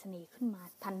ดีมีเสน่ห์ขึ้นมา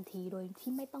ทันทีโดย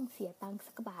ที่ไม่ต้องเสียตังค์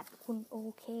สักบาทคุณโอ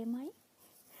เคไหม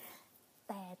แ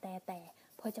ต่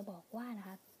พอจะบอกว่านะค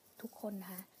ะทุกคนนะ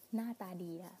คะหน้าตา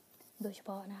ดีนะโดยเฉพ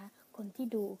าะนะคะคนที่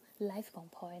ดูไลฟ์ของ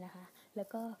พลอยนะคะแล้ว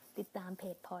ก็ติดตามเพ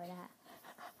จพลอยนะคะ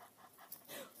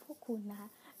พวกคุณนะคะ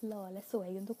หล่อและสวย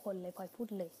กันทุกคนเลยพลอยพูด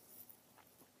เลย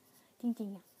จริง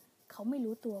ๆอ่ะเขาไม่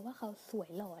รู้ตัวว่าเขาสวย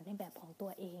หล่อในแบบของตั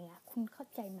วเองอ่ะคุณเข้า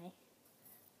ใจไหม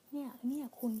เนี่ย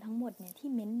คุณทั้งหมดเนี่ยที่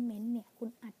เม้นเนี่ยคุณ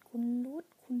อัดคุณรุด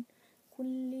คุณ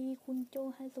ลีคุณโจ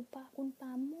ฮันสุปาคุณป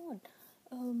าโมด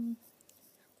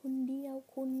คุณเดียว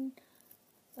คุณ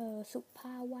สุภ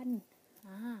าวัน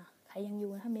ใครยังอ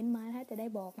ยู่นะคะเม้นมาถ้าจะได้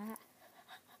บอกนะคะ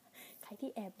ใครที่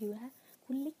แอบอยู่นะคะ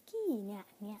คุณลิกกี้เนี่ย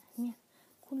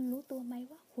คุณรู้ตัวไหม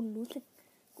ว่าคุณรู้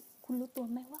ตัว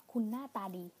ไหมว่าคุณหน้าตา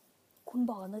ดีคุณ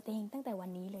บอกตัวเองตั้งแต่วัน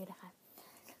นี้เลยนะคะ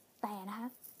แต่นะคะ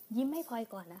ยิ้มให้พลอย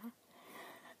ก่อนนะคะ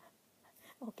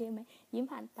โอเคไหมยิ้ม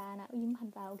ผ่านตานะยิ้มผ่าน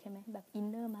ตาโอเคไหมแบบอิน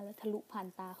เนอร์มาแล้วทะลุผ่าน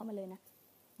ตาเข้ามาเลยนะ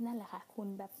นั่นแหละค่ะคุณ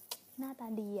แบบหน้าตา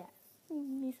ดีอ่ะ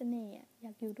มีเสน่ห์อย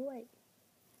ากอยู่ด้วย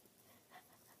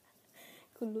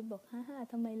คุณรุ้บอกฮ่า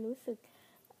ทำไมรู้สึก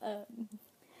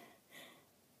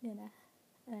เดี๋ยวนะ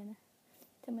อะไรนะ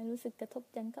ทำไมรู้สึกกระทบ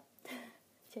จังกับ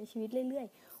ใช้ชีวิตเรื่อย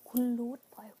ๆคุณรู้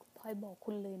พลอยบอก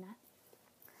คุณเลยนะ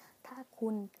ถ้าคุ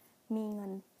ณมีเงิ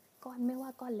นก้อนไม่ว่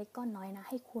าก้อนเล็กก้อนน้อยนะ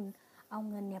ให้คุณเอา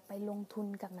เงินเนี่ยไปลงทุน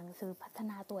กับหนังสือพัฒ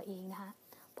นาตัวเองนะคะ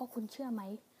เพราะคุณเชื่อไหม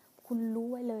คุณรู้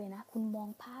ไว้เลยนะคุณมอง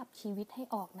ภาพชีวิตให้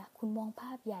ออกนะคุณมองภ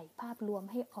าพใหญ่ภาพรวม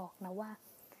ให้ออกนะว่า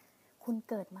คุณ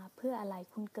เกิดมาเพื่ออะไร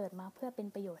คุณเกิดมาเพื่อเป็น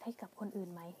ประโยชน์ให้กับคนอื่น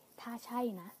ไหมถ้าใช่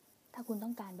นะถ้าคุณต้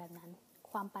องการแบบนั้น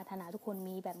ความปรารถนาทุกคน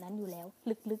มีแบบนั้นอยู่แล้ว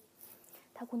ลึก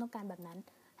ๆถ้าคุณต้องการแบบนั้น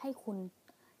ให้คุณ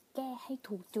แก้ให้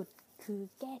ถูกจุดคือ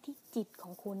แก้ที่จิตขอ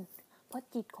งคุณเพราะ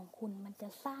จิตของคุณมันจะ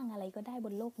สร้างอะไรก็ได้บ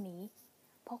นโลกนี้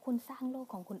เพราะคุณสร้างโลก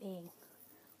ของคุณเอง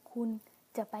คุณ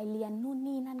จะไปเรียนนู่น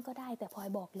นี่นั่นก็ได้แต่พลอย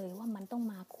บอกเลยว่ามันต้อง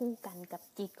มาคู่กันกับ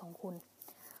จิตของคุณ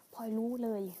พลอยรู้เล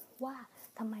ยว่า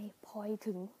ทำไมพลอย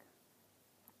ถึง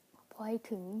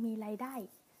มีรายได้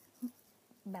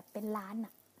แบบเป็นล้านอ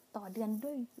ะต่อเดือนด้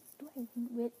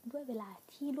วยเวลา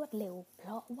ที่รวดเร็วเพ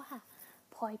ราะว่า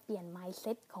พลอยเปลี่ยน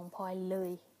mindset ของพลอยเล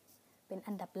ยเป็น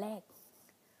อันดับแรก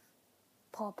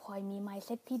พอพลอยมี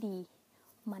mindset ที่ดี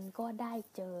มันก็ได้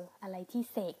เจออะไรที่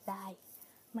เสกได้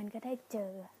มันก็ได้เจ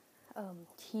อ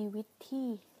ชีวิตที่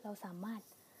เราสามารถ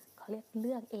เขาเ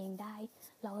ลือกเองได้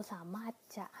เราสามารถ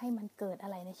จะให้มันเกิดอะ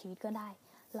ไรในชีวิตก็ได้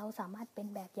เราสามารถเป็น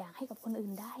แบบอย่างให้กับคนอื่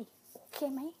นได้โอเค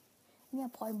ไหมเนี่ย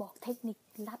พลอยบอกเทคนิค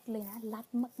ลัดเลยนะลัด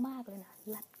มากๆเลยนะ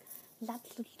ลัด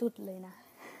สุดๆเลยนะ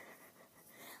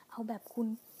เอาแบบ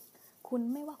คุณ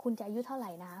ไม่ว่าคุณจะอายุเท่าไห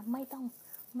ร่นะไม่ต้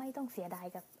องเสียดาย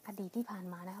กับอดีตที่ผ่าน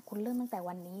มานะคุณเริ่มตั้งแต่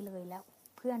วันนี้เลยแล้ว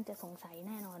เพื่อนจะสงสัยแ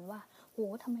น่นอนว่าโห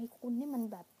ทำไมคุณนี่มัน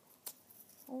แบบ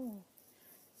โอ้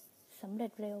สำเร็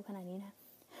จเร็วขนาดนี้นะ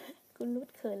คุณรุด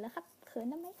เขินแล้วครับเขิน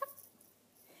ทำไมครับ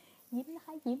ยิ้มนะค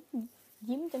ะ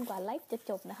ยิ้มจนกว่าไลฟ์จะ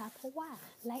จบนะคะเพราะว่า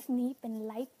ไลฟ์นี้เป็นไ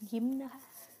ลฟ์ยิ้มนะคะ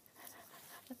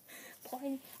พล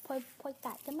อยก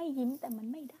ะจะไม่ยิ้มแต่มัน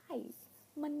ไม่ได้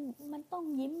มันต้อง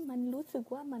ยิ้มมันรู้สึก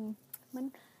ว่า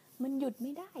มันหยุดไ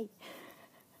ม่ได้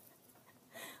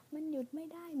มันหยุดไม่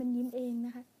ได้มันยิ้มเองน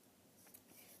ะคะ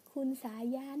คุณสา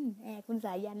ยันคุณส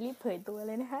ายันรีบเผยตัวเ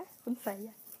ลยนะคะคุณสา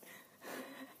ยัน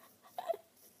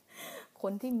ค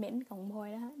นที่เม้นของพลอย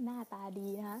นะคะหน้าตาดี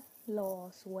นะคะหล่อ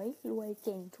สวยรวยเ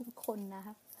ก่งทุกคนนะค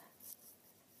ะ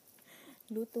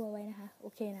รู้ตัวไว้นะคะโอ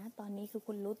เคนะตอนนี้คือ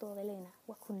คุณรู้ตัวไว้เลยนะ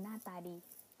ว่าคุณหน้าตาดี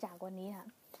จากวันนี้ค่ะ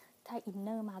ถ้าอินเน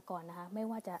อร์มาก่อนนะคะไม่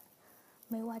ว่า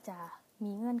จะ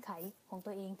มีเงื่อนไขของ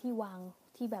ตัวเองที่วาง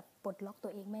ที่แบบปลดล็อกตั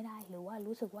วเองไม่ได้หรือว่า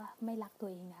รู้สึกว่าไม่รักตัว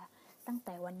เองนะคะตั้งแ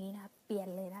ต่วันนี้นะเปลี่ยน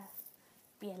เลยนะ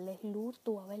เปลี่ยนเลยรู้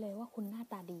ตัวไว้เลยว่าคุณหน้า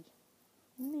ตาดี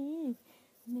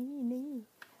นี่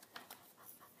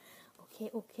โอ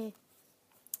เค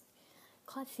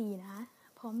ข้อ4นะ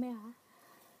พร้อมไหมคะ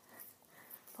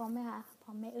พร้อมไ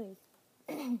หมเอ่ย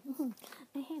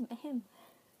ไอแฮม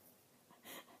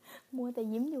มัวแต่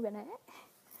ยิ้มอยู่กันนะ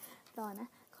ต่อนะ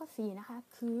ข้อ4นะคะ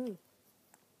คือ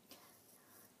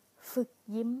ฝึก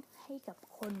ยิ้มให้กับ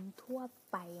คนทั่ว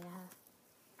ไปนะคะ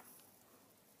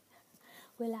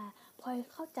เวลาพลอย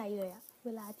เข้าใจเลยอะเว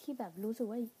ลาที่แบบรู้สึก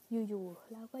ว่าอยู่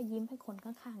ๆแล้วก็ยิ้มให้คน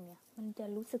ข้างๆเนี่ยมันจะ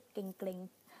รู้สึกเกร็ง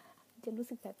จะรู้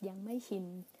สึกแบบยังไม่ชิน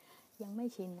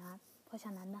นะเพราะฉ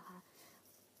ะนั้นนะคะ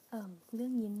เรื่อ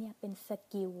งยิ้มเนี่ยเป็นส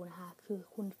กิลนะคะคือ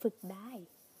คุณฝึกได้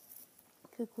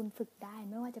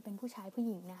ไม่ว่าจะเป็นผู้ชายผู้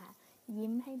หญิงนะคะ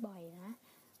ยิ้มให้บ่อยนะ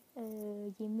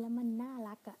ยิ้มแล้วมันน่า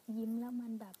รักอะยิ้มแล้วมั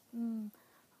นแบบ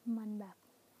มันแบบ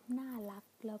น่ารัก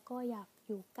แล้วก็อยากอ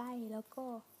ยู่ใกล้แล้วก็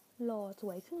หล่อส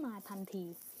วยขึ้นมาทันที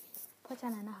เพราะฉะ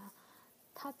นั้นนะคะ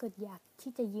ถ้าเกิดอยาก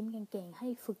ที่จะยิ้มเก่งๆให้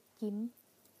ฝึกยิ้ม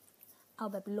เอา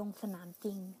แบบลงสนามจ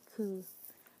ริงคือ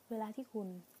เวลาที่คุณ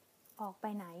ออกไป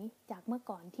ไหนจากเมื่อ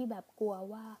ก่อนที่แบบกลัว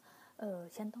ว่า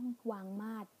ฉันต้องวางม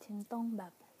าดฉันต้องแบ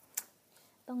บ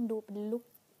ต้องดูเป็นลุค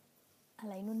อะ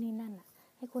ไรนู่นนี่นั่นอ่ะ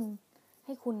ให้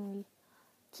คุณ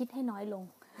คิดให้น้อยลง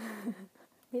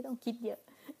ไม่ต้องคิดเยอะ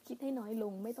คิดให้น้อยล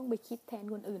งไม่ต้องไปคิดแทน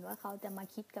คนอื่นว่าเขาจะมา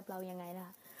คิดกับเรายังไงนะค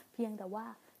ะเพียงแต่ว่า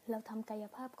เราทำกาย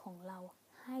ภาพของเรา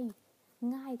ให้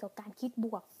ง่ายต่อการคิดบ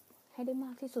วกให้ได้ม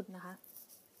ากที่สุดนะคะ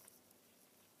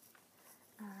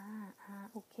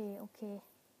โอเค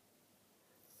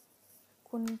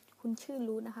คุณชื่อ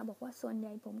รู้นะคะบอกว่าส่วนให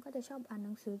ญ่ผมก็จะชอบอ่านห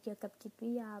นังสือเกี่ยวกับจิตวิ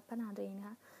ทยาพัฒนาตัวเองนะค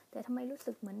ะแต่ทำไมรู้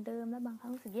สึกเหมือนเดิมและบางครั้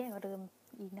งรู้สึกแย่กว่าเดิม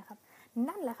อีกนะครับ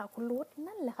นั่นแหละค่ะคุณรู้เ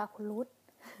มื่อ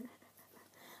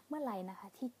ไหร่นะคะ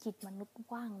ที่จิตมนุษย์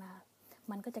ว่างนะคะ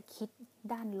มันก็จะคิด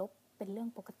ด้านลบเป็นเรื่อง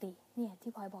ปกติเนี่ย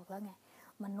ที่พลอยบอกแล้วไง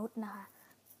มนุษย์นะคะ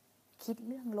คิด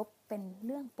เรื่องลบเป็นเ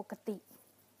รื่องปกติ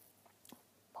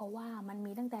เพราะว่ามัน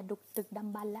มีตั้งแต่ดึกด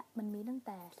ำบรรพ์และมันมีตั้งแ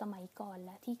ต่สมัยก่อนแ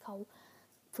ละที่เขา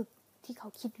ฝึกที่เขา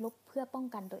คิดลบเพื่อป้อง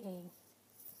กันตัวเอง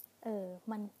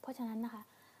เพราะฉะนั้นนะคะ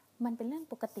มันเป็นเรื่อง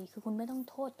ปกติคือคุณไม่ต้อง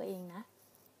โทษตัวเองนะ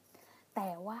แต่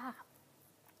ว่า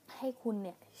ให้คุณเ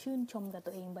นี่ยชื่นชมกับ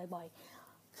ตัวเองบ่อย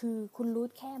ๆคือคุณรู้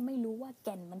แค่ไม่รู้ว่าแ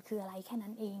ก่นมันคืออะไรแค่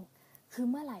นั้นเองคือ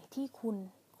เมื่อไหร่ที่คุ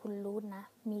ณรู้นะ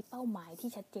มีเป้าหมายที่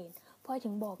ชัดเจนพลอยถึ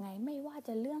งบอกไงไม่ว่าจ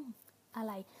ะเรื่องอะไ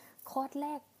รคอร์สแร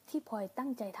กที่พลอยตั้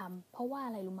งใจทำเพราะว่าอ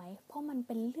ะไรรู้ไหมเพราะมันเ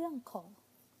ป็นเรื่องของ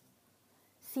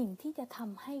สิ่งที่จะท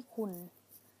ำให้คุณ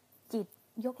จิต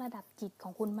ยกระดับจิตขอ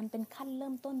งคุณมันเป็นขั้นเ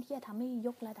ริ่มต้นที่จะทำให้ย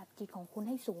กระดับจิตของคุณใ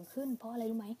ห้สูงขึ้นเพราะอะไร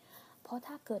รู้ไหมเพราะ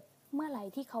ถ้าเกิดเมื่อไหร่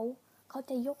ที่เขา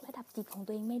จะยกระดับจิตของ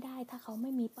ตัวเองไม่ได้ถ้าเขาไ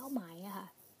ม่มีเป้าหมายอะค่ะ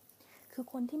คือ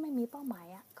คนที่ไม่มีเป้าหมาย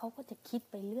อะเขาก็จะคิด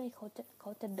ไปเรื่อยเข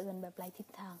าจะเดินแบบไร้ทิศ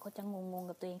ทางเขาจะงง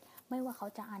กับตัวเองไม่ว่าเขา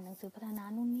จะอ่านหนังสือพัฒนา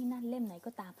นู่นนี่นั่นเล่มไหน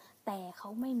ก็ตามแต่เขา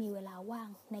ไม่มีเวลาว่าง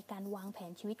ในการวางแผ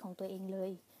นชีวิตของตัวเองเล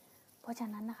ยเพราะฉะ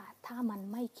นั้นนะคะถ้ามัน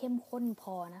ไม่เข้มข้นพ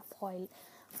อนะพล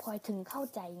อยถึงเข้า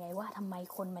ใจไงว่าทำไม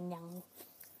คนมันยัง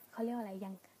เขาเรียกว่าอะไร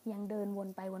ยังเดินวน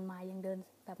ไปวนมายังเดิน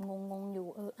แบบงงอยู่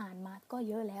อ่านมาก็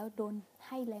เยอะแล้วโดนใ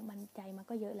ห้แรงบันดาลใจมา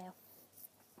ก็เยอะแล้ว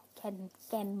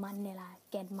แกนมันเนี่ยล่ะ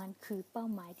แกนมันคือเป้า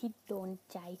หมายที่โดน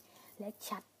ใจและ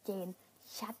ชัดเจน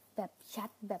ชัด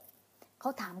แบบเข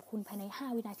าถามคุณภายใน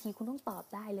5 วินาทีคุณต้องตอบ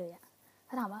ได้เลยอะ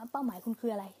ถ้าถามว่าเป้าหมายคุณคื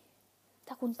ออะไร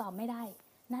ถ้าคุณตอบไม่ได้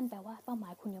นั่นแปลว่าเป้าหมา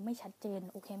ยคุณยังไม่ชัดเจน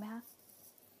โอเคไหมคะ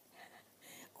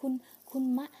คุณ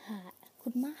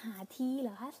มหาทีเหร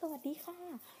อคะสวัสดีค่ะ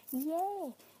เย้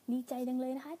ดีใจจังเล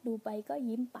ยนะคะดูไปก็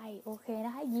ยิ้มไปโอเคน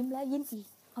ะคะยิ้มแล้วยิ้มอีก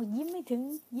เอายิ้มไม่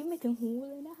ถึงหู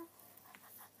เลยนะคะ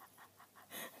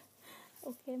โอ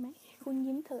เคไหมคุณ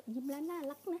ยิ้มเถอะยิ้มแล้วน่า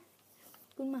รักนะ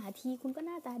คุณมหาทีคุณก็ห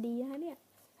น้าตาดีนะคะเนี่ย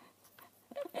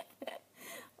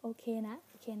โอเคนะ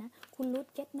คุณรูท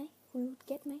เก็ตไห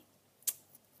ม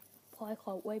พลอยข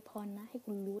ออวยพรนะให้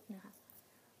คุณรูทนะคะ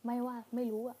ไม่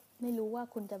รู้ว่า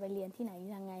คุณจะไปเรียนที่ไหน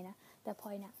ยังไงนะแต่พล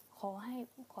อยเนี่ยขอ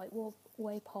อ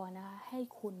วยพรนะคะให้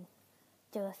คุณ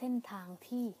เจอเส้นทาง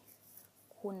ที่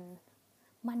คุณ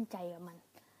มั่นใจกับมัน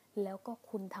แล้วก็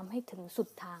คุณทำให้ถึงสุด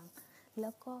ทางแล้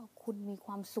วก็คุณมีค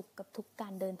วามสุขกับทุกกา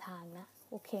รเดินทางนะ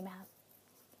โอเคไหมครับ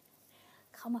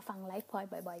เข้ามาฟังไลฟ์พลอย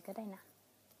บ่อยๆก็ได้นะ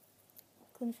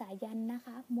คุณสายันนะค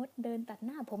ะมดเดินตัดห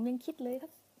น้าผมยังคิดเลยครั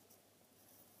บ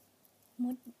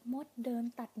มดเดิน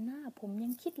ตัดหน้าผมยั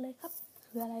งคิดเลยครับ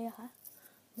คืออะไรอะคะ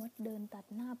มดเดินตัด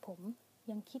หน้าผม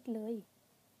ยังคิดเลย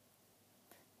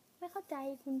ไม่เข้าใจ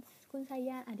คุณสา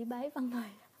ยันอธิบายให้ฟังหน่อ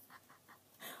ย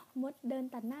มดเดิน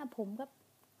ตัดหน้าผมครับ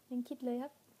ยังคิดเลยครั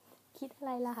บคิดอะไ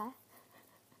รล่ะคะ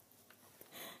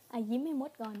ยิ้มให้ม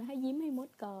ดก่อนนะคะยิ้มให้มด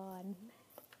ก่อน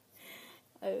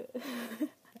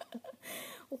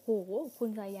โอ้โหคุณ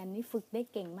สายันนี่ฝึกได้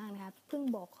เก่งมากนะคะเพิ่ง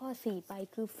บอกข้อ4ไป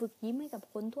คือฝึกยิ้มให้กับ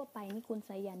คนทั่วไปนี่คุณส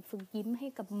ายันฝึกยิ้มให้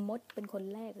กับมดเป็นคน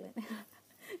แรกเลยนะคะ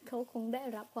เขาคงได้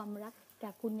รับความรักจา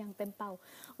กคุณอย่างเต็มเป่า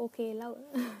โอเคแล้ว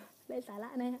ได้สาระ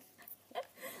นะ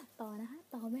ต่อนะคะ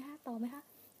ต่อไหมคะ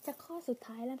จะข้อสุด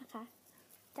ท้ายแล้วนะคะ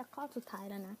จะข้อสุดท้าย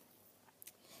แล้วนะ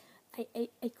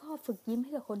ไอข้อฝึกยิ้มใ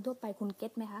ห้กับคนทั่วไปคุณเก็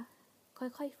ตไหมคะค่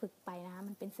อยๆฝึกไปนะคะ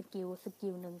มันเป็นสกิล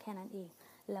หนึ่งแค่นั้นเอง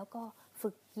แล้วก็ฝึ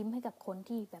กยิ้มให้กับคน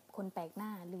ที่แบบคนแปลกหน้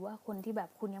าหรือว่าคนที่แบบ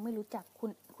คุณยังไม่รู้จัก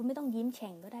คุณไม่ต้องยิ้มแฉ่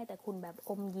งก็ได้แต่คุณแบบ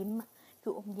อมยิ้มอ่ะคื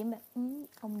ออมยิ้มแบบอม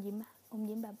ยิ้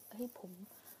มแบบเฮ้ย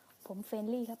ผมเฟรน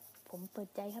ลี่ครับผมเปิด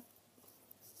ใจครับ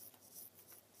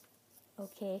โอ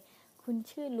เคคุณ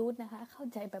ชื่อรูทนะคะเข้า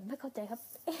ใจแบบไม่เข้าใจครับ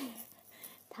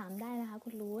ถามได้นะคะคุ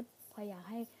ณรูทพออยาก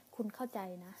ให้คุณเข้าใจ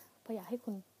นะพออยากให้คุ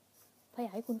ณ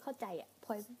เข้าใจอ่ะพ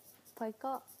อย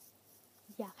ก็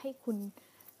อยากให้คุณ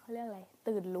เขาเรียกอะไร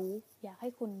ตื่นรู้อยากให้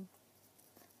คุณ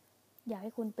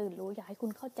ตื่นรู้อยากให้คุ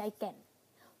ณเข้าใจแก่น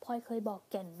พลอยเคยบอก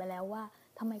แก่นไปแล้วว่า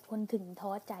ทำไมคนถึงท้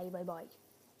อใจบ่อย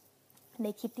ๆใน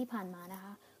คลิปที่ผ่านมานะค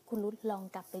ะคุณรุ้ลอง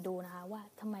กลับไปดูนะคะว่า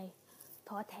ทำไม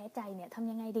ท้อแท้ใจเนี่ยทำ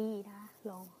ยังไงดีนะ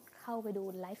ลองเข้าไปดู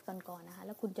ไลฟ์ก่อนๆนะคะแ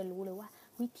ล้วคุณจะรู้เลยว่า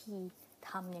วิธี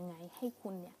ทำยังไงให้คุ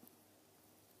ณเนี่ย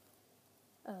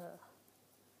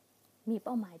มีเ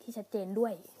ป้าหมายที่ชัดเจนด้ว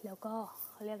ยแล้วก็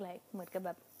เขาเรียกอะไรเหมือนกับแ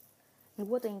บบรู้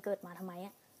ว่าตัวเองเกิดมาทำไมอ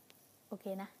ะโอเค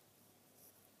นะ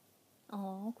อ๋อ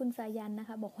คุณสายันนะค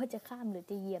ะบอกว่าจะข้ามหรือ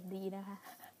จะเหยียบดีนะคะ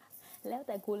แล้วแ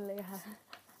ต่คุณเลยค่ะ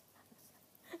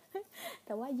แ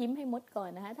ต่ว่ายิ้มให้มดก่อน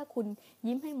นะคะถ้าคุณ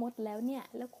ยิ้มให้มดแล้วเนี่ย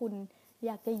แล้วคุณอ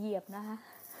ยากจะเหยียบนะคะ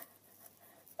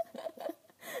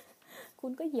คุ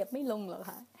ณก็เหยียบไม่ลงหรอก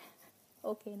ค่ะโอ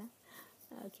เคนะ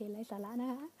โอเคไร้สาระนะ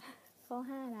คะข้อ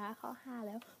5นะคะข้อ5แ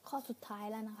ล้วข้อสุดท้าย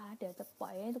แล้วนะคะเดี๋ยวจะปล่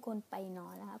อยให้ทุกคนไปนอ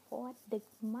นนะคะเพราะว่าดึก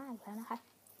มากแล้วนะคะ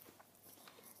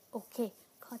โอเค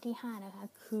ข้อที่5นะคะ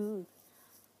คือ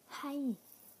ให้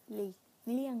หลีก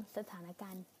เลี่ยงสถานกา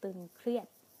รณ์ตึงเครียด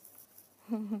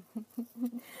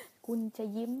คุณจะ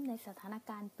ยิ้มในสถาน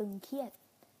การณ์ตึงเครียด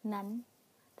นั้น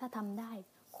ถ้าทำได้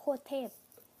โคตรเทพ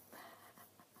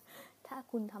ถ้า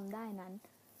คุณทำได้นั้น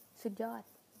สุดยอด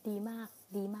ดีมาก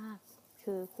ดีมาก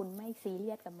คือคุณไม่ซีเรี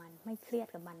ยสกับมันไม่เครียด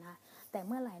กับมันนะแต่เ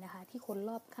มื่อไหร่นะคะที่คน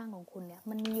รอบข้างของคุณเนี่ย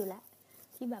มันมีอยู่แล้ว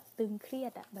ที่แบบตึงเครีย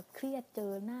ดอ่ะแบบเครียดเจ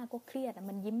อหน้าก็เครียดอ่ะ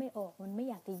มันยิ้มไม่ออกมันไม่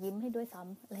อยากจะยิ้มให้ด้วยซ้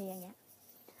ำอะไรอย่างเงี้ย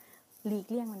หลีก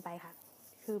เลี่ยงมันไปค่ะ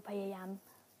คือพยายาม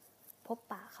พบ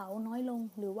ปะเขาน้อยลง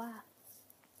หรือว่า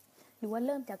เ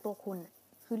ริ่มจากตัวคุณ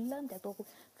คือเริ่มจากตัวคุณ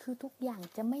คือทุกอย่าง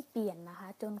จะไม่เปลี่ยนนะคะ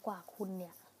จนกว่าคุณเ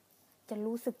นี่ยจะ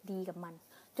รู้สึกดีกับมัน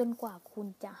จนกว่าคุณ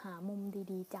จะหามุม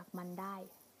ดีๆจากมันได้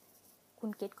คุณ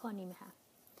เก็ตข้อนี้ไหมคะ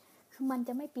คือมันจ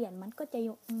ะไม่เปลี่ยนมัน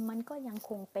ก็ยัง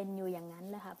คงเป็นอยู่อย่างนั้น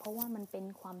แหละค่ะเพราะว่ามันเป็น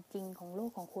ความจริงของโล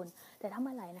กของคุณแต่ถ้าเ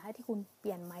มื่อไหร่นะคะที่คุณเป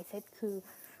ลี่ยน mindset คือ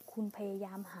คุณพยาย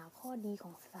ามหาข้อดีข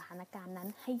องสถานการณ์นั้น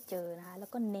ให้เจอนะคะแล้ว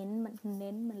ก็เน้น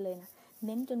มันเลยนะเ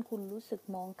น้นจนคุณรู้สึก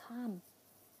มองข้าม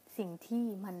สิ่งที่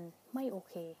มันไม่โอ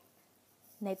เค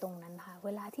ในตรงนั้นค่ะเว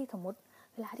ลาที่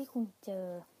คุณเจอ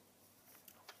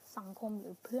สังคมห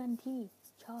รือเพื่อนที่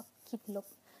ชอบคิดลบ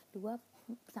หรือว่า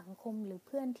สังคมหรือเ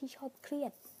พื่อนที่ชอบเครีย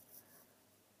ด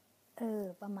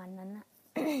ประมาณนั้นนะ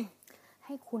ใ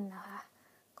ห้คุณนะคะ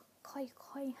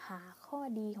ค่อยๆหาข้อ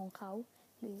ดีของเขา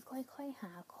หรือค่อยๆห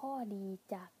าข้อดี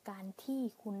จากการที่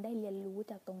คุณได้เรียนรู้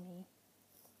จากตรงนี้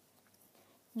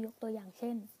ยกตัวอย่างเ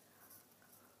ช่น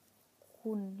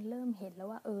คุณเริ่มเห็นแล้ว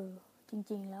ว่าจ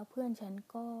ริงๆแล้วเพื่อนฉัน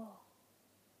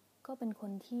ก็เป็นค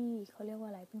นที่เขาเรียกว่า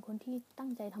อะไรเป็นคนที่ตั้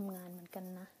งใจทำงานเหมือนกัน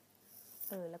นะ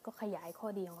แล้วก็ขยายข้อ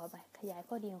ดีของเขาไป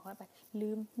ลื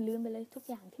มไปเลยทุก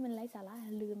อย่างที่มันไร้สาระ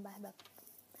ลืมไปแ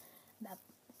บบ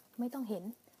ไม่ต้องเห็น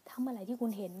ทำอะไรที่คุ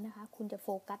ณเห็นนะคะคุณจะโฟ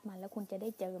กัสมันแล้วคุณจะได้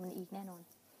เจอมันอีกแน่นอน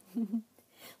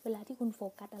เวลาที่คุณโฟ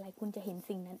กัสอะไรคุณจะเห็น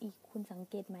สิ่งนั้นอีกคุณสัง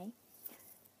เกตไหม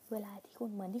เวลาที่คุณ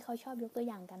เหมือนที่เขาชอบยกตัว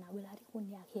อย่างกันนะเวลาที่คุณ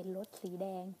อยากเห็นรถสีแด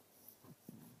ง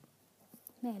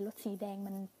แม่รถสีแดง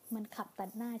มันขับตัด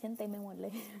หน้าฉันเต็มไปหมดเล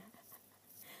ย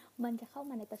มันจะเข้า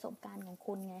มาในประสบการณ์ของ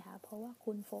คุณไงคะเพราะว่า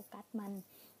คุณโฟกัสมัน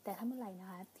แต่ถ้าเมื่อไหร่นะ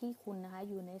คะที่คุณนะคะ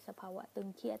อยู่ในสภาวะตึง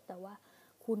เครียดแต่ว่า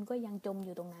คุณก็ยังจมอ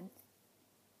ยู่ตรงนั้น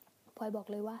พลอยบอก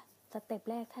เลยว่าสเต็ป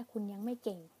แรกถ้าคุณยังไม่เ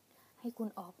ก่งให้คุณ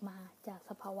ออกมาจาก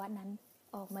สภาวะนั้น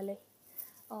ออกมาเลย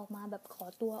ออกมาแบบขอ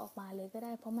ตัวออกมาเลยก็ไ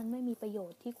ด้เพราะมันไม่มีประโย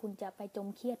ชน์ที่คุณจะไปจม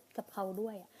เครียดกับเขาด้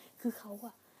วยคือเขา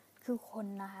คือคน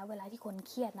นะคะเวลาที่คนเ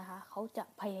ครียดนะคะเขาจะ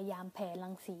พยายามแผ่รั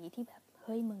งสีที่แบบเ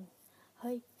ฮ้ยมึงเ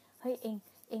ฮ้ยเ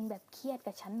องแบบเครียด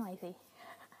กับฉันหน่อยสิ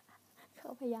เขา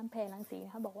พยายามแผ่รังสีน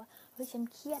ะคะบอกว่าเฮ้ยฉัน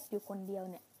เครียดอยู่คนเดียว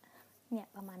เนี่ย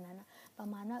ประมาณนั้นนะประ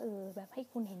มาณว่าแบบให้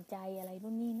คุณเห็นใจอะไร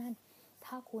นู่นนี่นั่น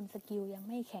ถ้าคุณสกิลยัง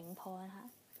ไม่แข็งพอนะคะ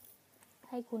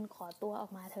ให้คุณขอตัวออ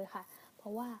กมาเถอะค่ะเพรา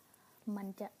ะว่ามัน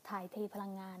จะถ่ายเทพลั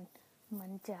งงาน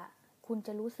คุณจ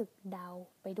ะรู้สึกดาว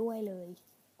ไปด้วยเลย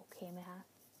โอเคไหมคะ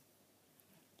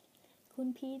คุณ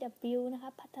PW นะค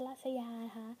ะพัทรศยาน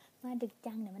ะคะมาดึก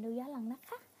จังเดี๋ยวมาดูย้อนหลังนะ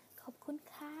คะขอบคุณ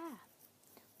ค่ะ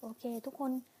โอเคทุกค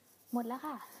นหมดแล้ว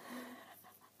ค่ะ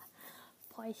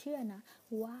พลอยเชื่อนะ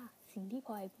ว่าสิ่งที่พ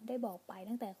ลอยได้บอกไป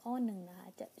ตั้งแต่ข้อ1นะคะ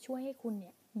จะช่วยให้คุณเ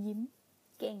นี่ยยิ้ม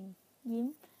เก่งยิ้ม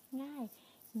ง่าย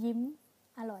ยิ้ม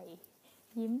อร่อย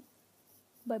ยิ้ม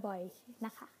บ่อยๆน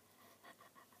ะคะ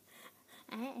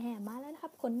มาแล้วนะค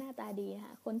รับคนหน้าตาดีนะค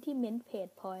ะคนที่เม้นเพจ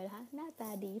พลอยนะคะหน้าตา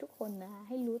ดีทุกคนนะคะใ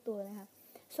ห้รู้ตัวนะคะ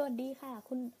สวัสดีค่ะ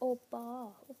คุณโอป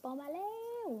อมาแล้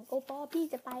วโอปอพี่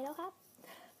จะไปแล้วครับ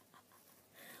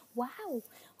ว้าว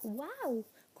ว้าว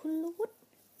คุณรูท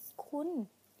คุณ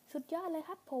สุดยอดเลยค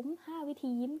รับผม5วิธี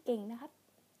ยิ้มเก่งนะครับ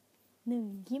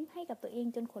1ยิ้มให้กับตัวเอง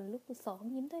จนขนลุก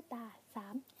2ยิ้มด้วยตา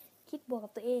3คิดบวกกั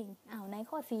บตัวเองใน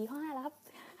ข้อ4ข้อ5แล้วครับ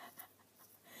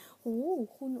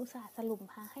คุณอุตส่าห์สรุป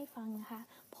มาให้ฟังนะคะ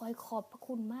พลอยขอบพระ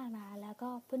คุณมากนะแล้วก็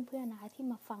เพื่อนๆนะคะที่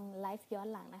มาฟังไลฟ์ย้อน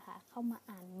หลังนะคะเข้ามา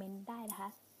อ่านเมนได้นะคะ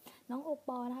น้องโอป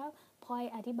อนะคะพลอย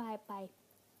อธิบายไป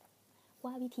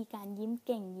ว่าวิธีการยิ้มเ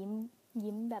ก่ง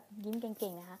ยิ้มแบบยิ้มเ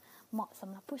ก่งๆนะคะเหมาะส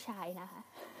ำหรับผู้ชายนะคะ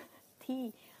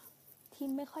ที่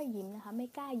ไม่ค่อยยิ้มนะคะไม่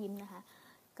กล้ายิ้มนะคะ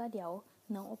ก็เดี๋ยว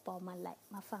น้องโอปอ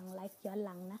มาฟังไลฟ์ย้อนห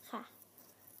ลังนะคะ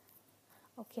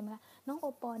โอเคไหมคะน้องโอ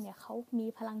ปอเนี่ยเขามี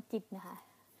พลังจิตนะคะ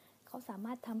เขาสาม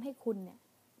ารถทำให้คุณเนี่ย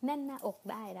แน่นหน้าอก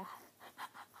ได้นะคะ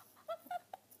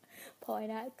พลอย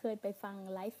นะเคยไปฟัง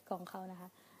ไลฟ์ของเขานะคะ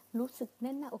รู้สึกแ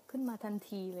น่นหน้าอกขึ้นมาทัน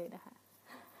ทีเลยนะคะ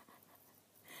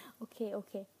โอเค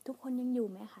ทุกคนยังอยู่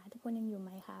ไหมคะทุกคนยังอยู่ไห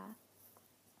มคะ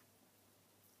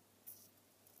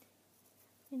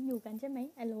ยังอยู่กันใช่ไหม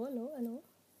อะโหล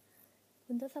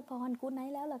คุณทศพรกู๊ดไน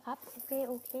ท์แล้วเหรอครับโอเค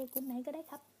กู๊ดไนท์ก็ได้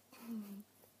ครับ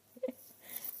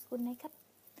กู๊ดไนท์ครับ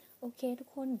โอเคทุก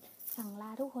คนสั่งลา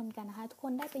ทุกคนกันนะคะทุกค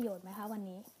นได้ประโยชน์ไหมคะวัน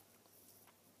นี้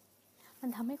มัน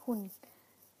ทำให้คุณ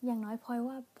อย่างน้อยพลอย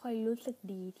ว่าพลอยรู้สึก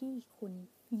ดีที่คุณ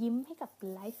ยิ้มให้กับ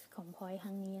ไลฟ์ของพลอยค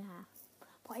รั้งนี้นะคะ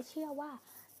พลอยเชื่อว่า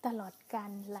ตลอดกา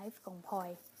รไลฟ์ของพลอย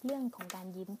เรื่องของการ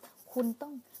ยิ้มคุณต้อ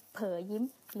งเผลอยิ้ม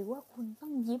หรือว่าคุณต้อ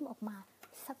งยิ้มออกมา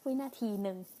สักวินาทีห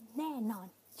นึ่งแน่นอน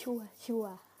ชัว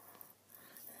ร์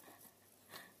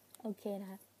โอเคนะ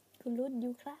คะคุณรุ่นอ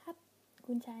ยู่ครับ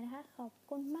คุณชายนะคะขอบ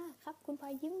คุณมากครับคุณพลอ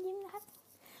ยยิ้มนะคะ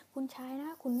คุณชายนะค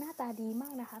ะคุณหน้าตาดีมา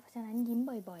กนะคะเพราะฉะนั้นยิ้ม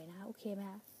บ่อยๆนะคะโอเคไหม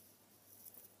คะ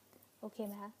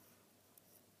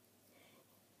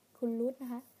คุณรุ่นนะ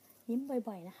คะยิ้ม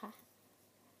บ่อยๆนะคะ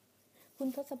คุณ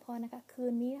ทศพรนะคะคื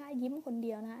นนี้นะคะยิ้มคนเ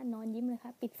ดียวนะคะนอนยิ้มเลยค่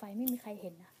ะปิดไฟไม่มีใครเห็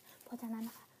นนะเพราะฉะนั้น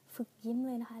นะคะฝึกยิ้มเ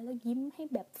ลยนะคะแล้วยิ้มให้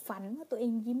แบบฝันว่าตัวเอ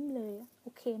งยิ้มเลยโอ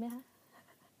เคไหมคะ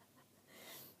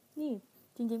นี่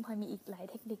จริงๆพลอยมีอีกหลาย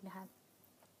เทคนิคนะคะ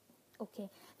โอเค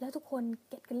แล้วทุกคน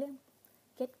เก็ตกันเรื่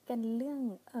อง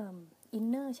อิน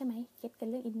เนอร์ใช่ไหมเก็ตกัน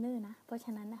เรื่องอินเนอร์นะเพราะฉ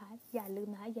ะนั้นนะคะอย่าลืม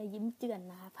นะคะอย่ายิ้มเจือน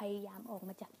นะคะพยายามออกม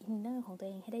าจากอินเนอร์ของตัวเ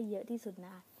องให้ได้เยอะที่สุดน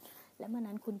ะคะและเมื่อ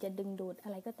นั้นคุณจะดึงดูดอะ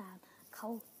ไรก็ตามเข้า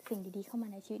สิ่งดีๆเข้ามา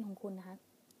ในชีวิตของคุณนะคะ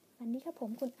วันนี้ครับผม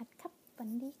คุณอัดครับวัน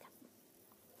ดีครับ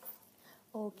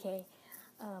โอเค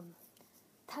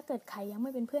ถ้าเกิดใครยังไ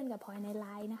ม่เป็นเพื่อนกับพลอยในไล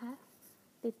น์นะคะ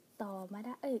ติดต่อมาไ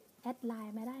ด้แอดไล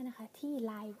น์มาได้นะคะที่ไ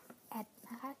ลน์แอด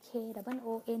นะคะ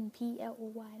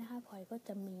KONPLOY นะคะพลอยก็จ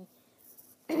ะมี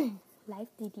ไล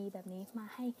ฟ์ดีๆแบบนี้มา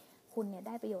ให้คุณเนี่ยไ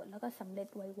ด้ประโยชน์แล้วก็สำเร็จ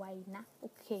ไวๆนะโอ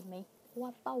เคไหมเพราะว่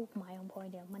าเป้าหมายของพลอย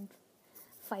เนี่ยมัน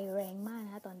ไฟแรงมากน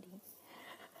ะคะตอนนี้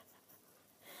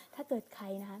ถ้าเกิดใคร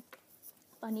นะคะ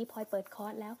ตอนนี้พลอยเปิดคอ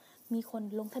ร์สแล้วมีคน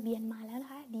ลงทะเบียนมาแล้วน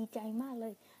ะคะดีใจมากเล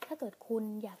ยถ้าเกิดคุณ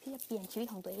อยากที่จะเปลี่ยนชีวิต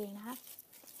ของตัวเองนะคะ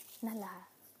นั่นแหละ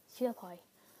เชื่อพลอ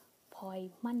ย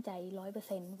มั่นใจ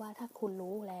 100% ว่าถ้าคุณ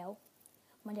รู้แล้ว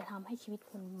มันจะทำให้ชีวิต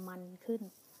คุณมันขึ้น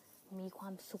มีควา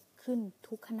มสุขขึ้น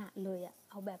ทุกขณะเลย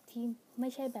เอาแบบที่ไม่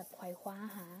ใช่แบบไขว่คว้า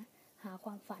หาคว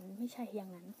ามฝันไม่ใช่อย่า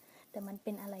งนั้นแต่มันเ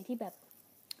ป็นอะไรที่แบบ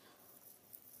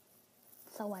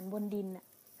สวรรค์บนดิน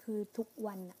คือทุก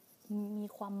วันมี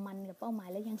ความมันกับเป้าหมาย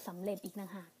และยังสำเร็จอีกนะ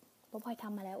ฮะเพราะพลอยท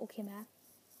ำมาแล้วโอเคไหม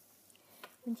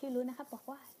คุณชื่อรู้นะครับบอก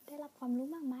ว่าได้รับความรู้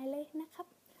มากมายเลยนะครับ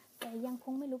แต่ยังค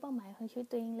งไม่รู้เป้าหมายของชีวิต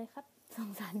ตัวเองเลยครับสง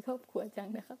สารครอบครัวจัง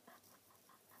นะครับ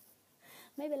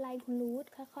ไม่เป็นไรคุณรู้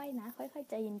ค่อยๆนะค่อยๆ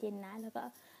ใจเย็นๆนะแ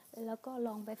ล้วก็ล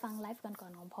องไปฟังไลฟ์ก่อ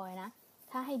นๆของพลอยนะ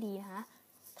ถ้าให้ดีนะคะ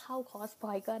เข้าคอร์สพล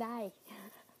อยก็ได้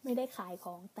ไม่ได้ขายข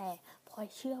องแต่พลอย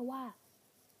เชื่อว่า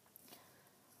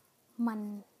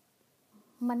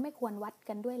มันไม่ควรวัด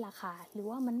กันด้วยราคาหรือ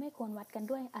ว่ามันไม่ควรวัดกัน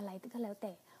ด้วยอะไรก็แล้วแ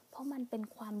ต่เพราะมันเป็น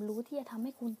ความรู้ที่จะทำใ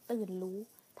ห้คุณตื่นรู้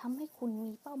ทำให้คุณ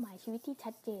มีเป้าหมายชีวิตที่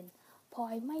ชัดเจนพลอ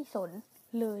ยไม่สน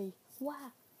เลย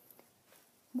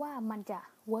ว่ามันจะ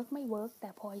เวิร์กไม่เวิร์กแต่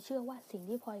พลอยเชื่อว่าสิ่ง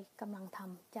ที่พลอยกำลังท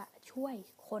ำจะช่วย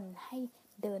คนให้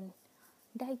เดิน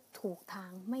ได้ถูกทา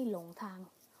งไม่หลงทาง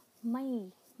ไ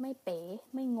ม่เป๋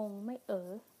ไม่งงไม่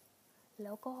แ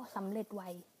ล้วก็สำเร็จไว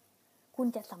คุณ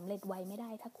จะสำเร็จไวไม่ได้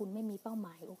ถ้าคุณไม่มีเป้าหม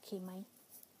ายโอเคไหม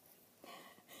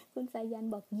คุณสายัน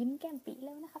บอกยิ้มแก้มปีแ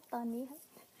ล้วนะครับตอนนี้ครับ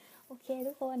โอเค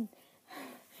ทุกคน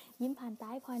ยิ้มผ่านตา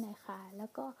ให้พลอยหน่อยค่ะแล้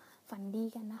วก็ฝันดี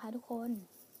กันนะคะทุกคน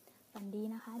ฝันดี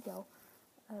นะคะเดี๋ยว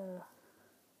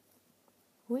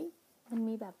มัน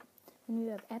มีแบบ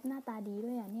แอปหน้าตาดีด้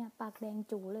วยเนี่ยปากแดง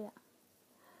จู๋เลย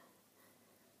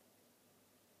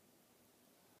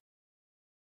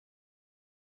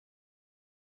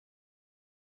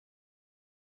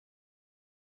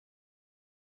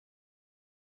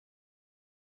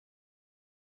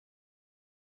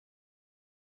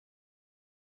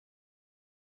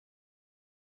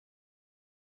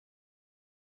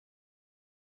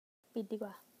ปิดดีก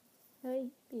ว่าเฮ้ย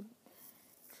ปิด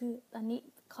คือตอนนี้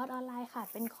คอร์สออนไลน์ค่ะ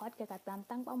เป็นคอร์สเกี่ยวกับการ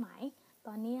ตั้งเป้าหมายต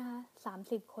อนนี้นะคะ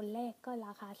30คนแรกก็ร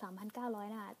าคา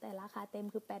 3,900 นะคะแต่ราคาเต็ม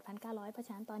คือ 8,900 เพราะฉ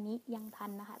ะนั้นตอนนี้ยังทั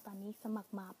นนะคะตอนนี้สมัค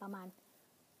รมาประมาณ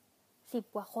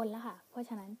10กว่าคนแล้วค่ะเพราะฉ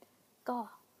ะนั้นก็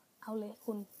เอาเลย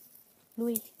คุณลุ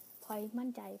ยพลอยมั่น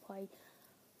ใจพล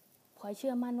อยเ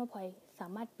ชื่อมั่นว่าพลอยสา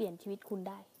มารถเปลี่ยนชีวิตคุณ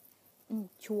ได้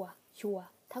ชัวร์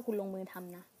ถ้าคุณลงมือท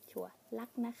ำนะชัวร์รัก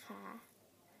นะคะ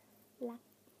รัก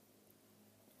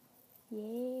เ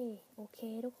ย้โอเค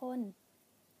ทุกคน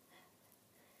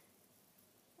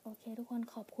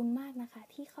ขอบคุณมากนะคะ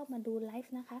ที่เข้ามาดูไล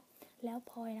ฟ์นะคะแล้ว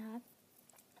พลอยนะคะ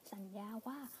สัญญา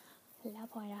ว่าพลอ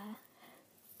ย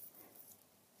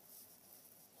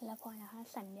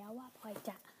สัญญาว่าพลอย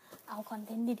จะเอาคอนเ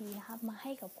ทนต์ดีๆนะคะมาใ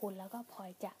ห้กับคุณแล้วก็พลอย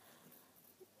จะ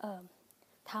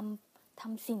ท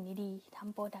ำสิ่งดีๆท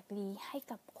ำโปรดักต์ดีให้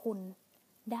กับคุณ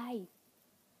ได้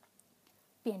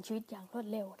เปลี่ยนชีวิตอย่างรวด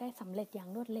เร็วได้สำเร็จอย่าง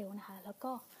รวดเร็วนะคะแล้ว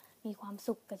ก็มีความ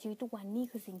สุขกับชีวิตทุกวันนี่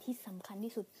คือสิ่งที่สำคัญ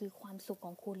ที่สุดคือความสุขข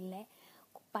องคุณและ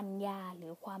ปัญญาหรื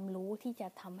อความรู้ที่จะ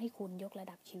ทำให้คุณยกระ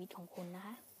ดับชีวิตของคุณนะค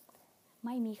ะไ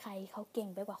ม่มีใครเขาเก่ง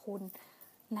ไปกว่าคุณ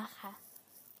นะคะ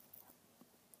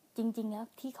จริงๆแล้ว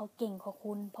ที่เขาเก่งกว่า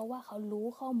คุณเพราะว่าเขารู้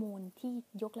ข้อมูลที่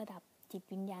ยกระดับจิต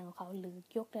วิญญาณของเขาหรือ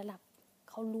ยกระดับ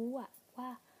เขารู้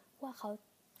ว่าเขา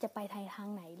จะไปทาง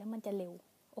ไหนแล้วมันจะเร็ว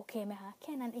โอเคไหมคะแ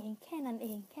ค่นั้นเอ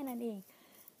ง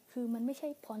คือมันไม่ใช่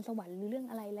พรสวรรค์หรือเรื่อง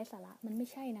อะไรไร้สาระมันไม่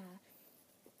ใช่นะ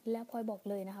แล้วพลอยบอก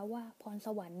เลยนะคะว่าพรส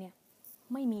วรรค์เนี่ย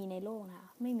ไม่มีในโลกนะคะ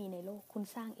ไม่มีในโลกคุณ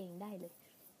สร้างเองได้เลย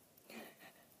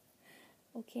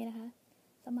โอเคนะคะ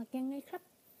สมัครยังไงครับ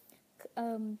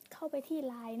เข้าไปที่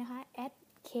LINE นะคะ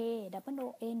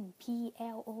 @KONPLOY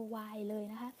เลย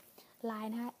นะคะ LINE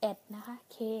นะคะ นะคะ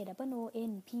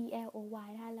KONPLOY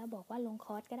นะคะแล้วบอกว่าลงค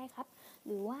อร์สก็ได้ครับ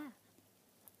หรือว่า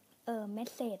เมส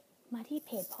เสจมาที่เพ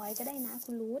จพลอยก็ได้นะ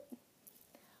คุณรูท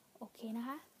โอเคนะค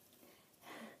ะ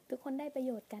ทุกคนได้ประโ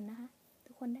ยชน์กันนะคะ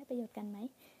ทุกคนได้ประโยชน์กันไหม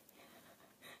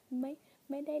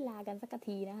ไม่ได้ลากันสัก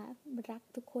ทีนะคะรัก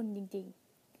ทุกคนจริง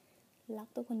ๆรัก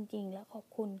ทุกคนจริงแล้วขอบ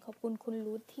คุณคุณ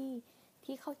รูท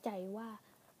ที่เข้าใจ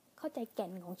แก่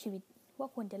นของชีวิตว่า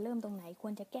ควรจะเริ่มตรงไหนคว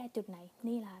รจะแก้จุดไหน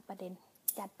นี่แหละประเด็น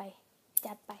จัดไป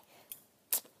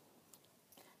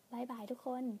บายบายทุกค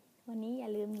นวันนี้อย่า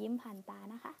ลืมยิ้มผ่านตา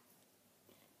นะคะ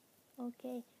โอเค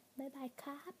บายบายค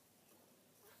รับ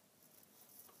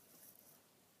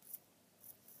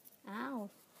อ้าว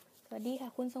สวัสดีค่ะ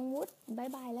คุณทรงวุฒิบาย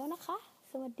บายแล้วนะคะ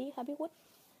สวัสดีค่ะพี่วุฒิ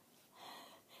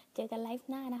เจอกันไลฟ์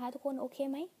หน้านะคะทุกคนโอเค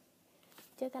ไหม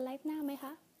เจอกันไลฟ์หน้าไหมค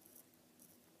ะ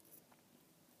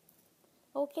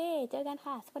โอเคเจอกัน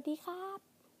ค่ะสวัสดีครับ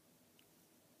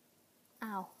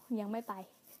อ้าวยังไม่ไป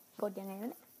กดยังไงวะ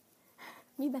เนี่ย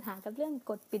มีปัญหากับเรื่อง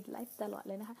กดปิดไลฟ์ตลอด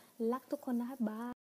เลยนะคะรักทุกคนนะคะบาย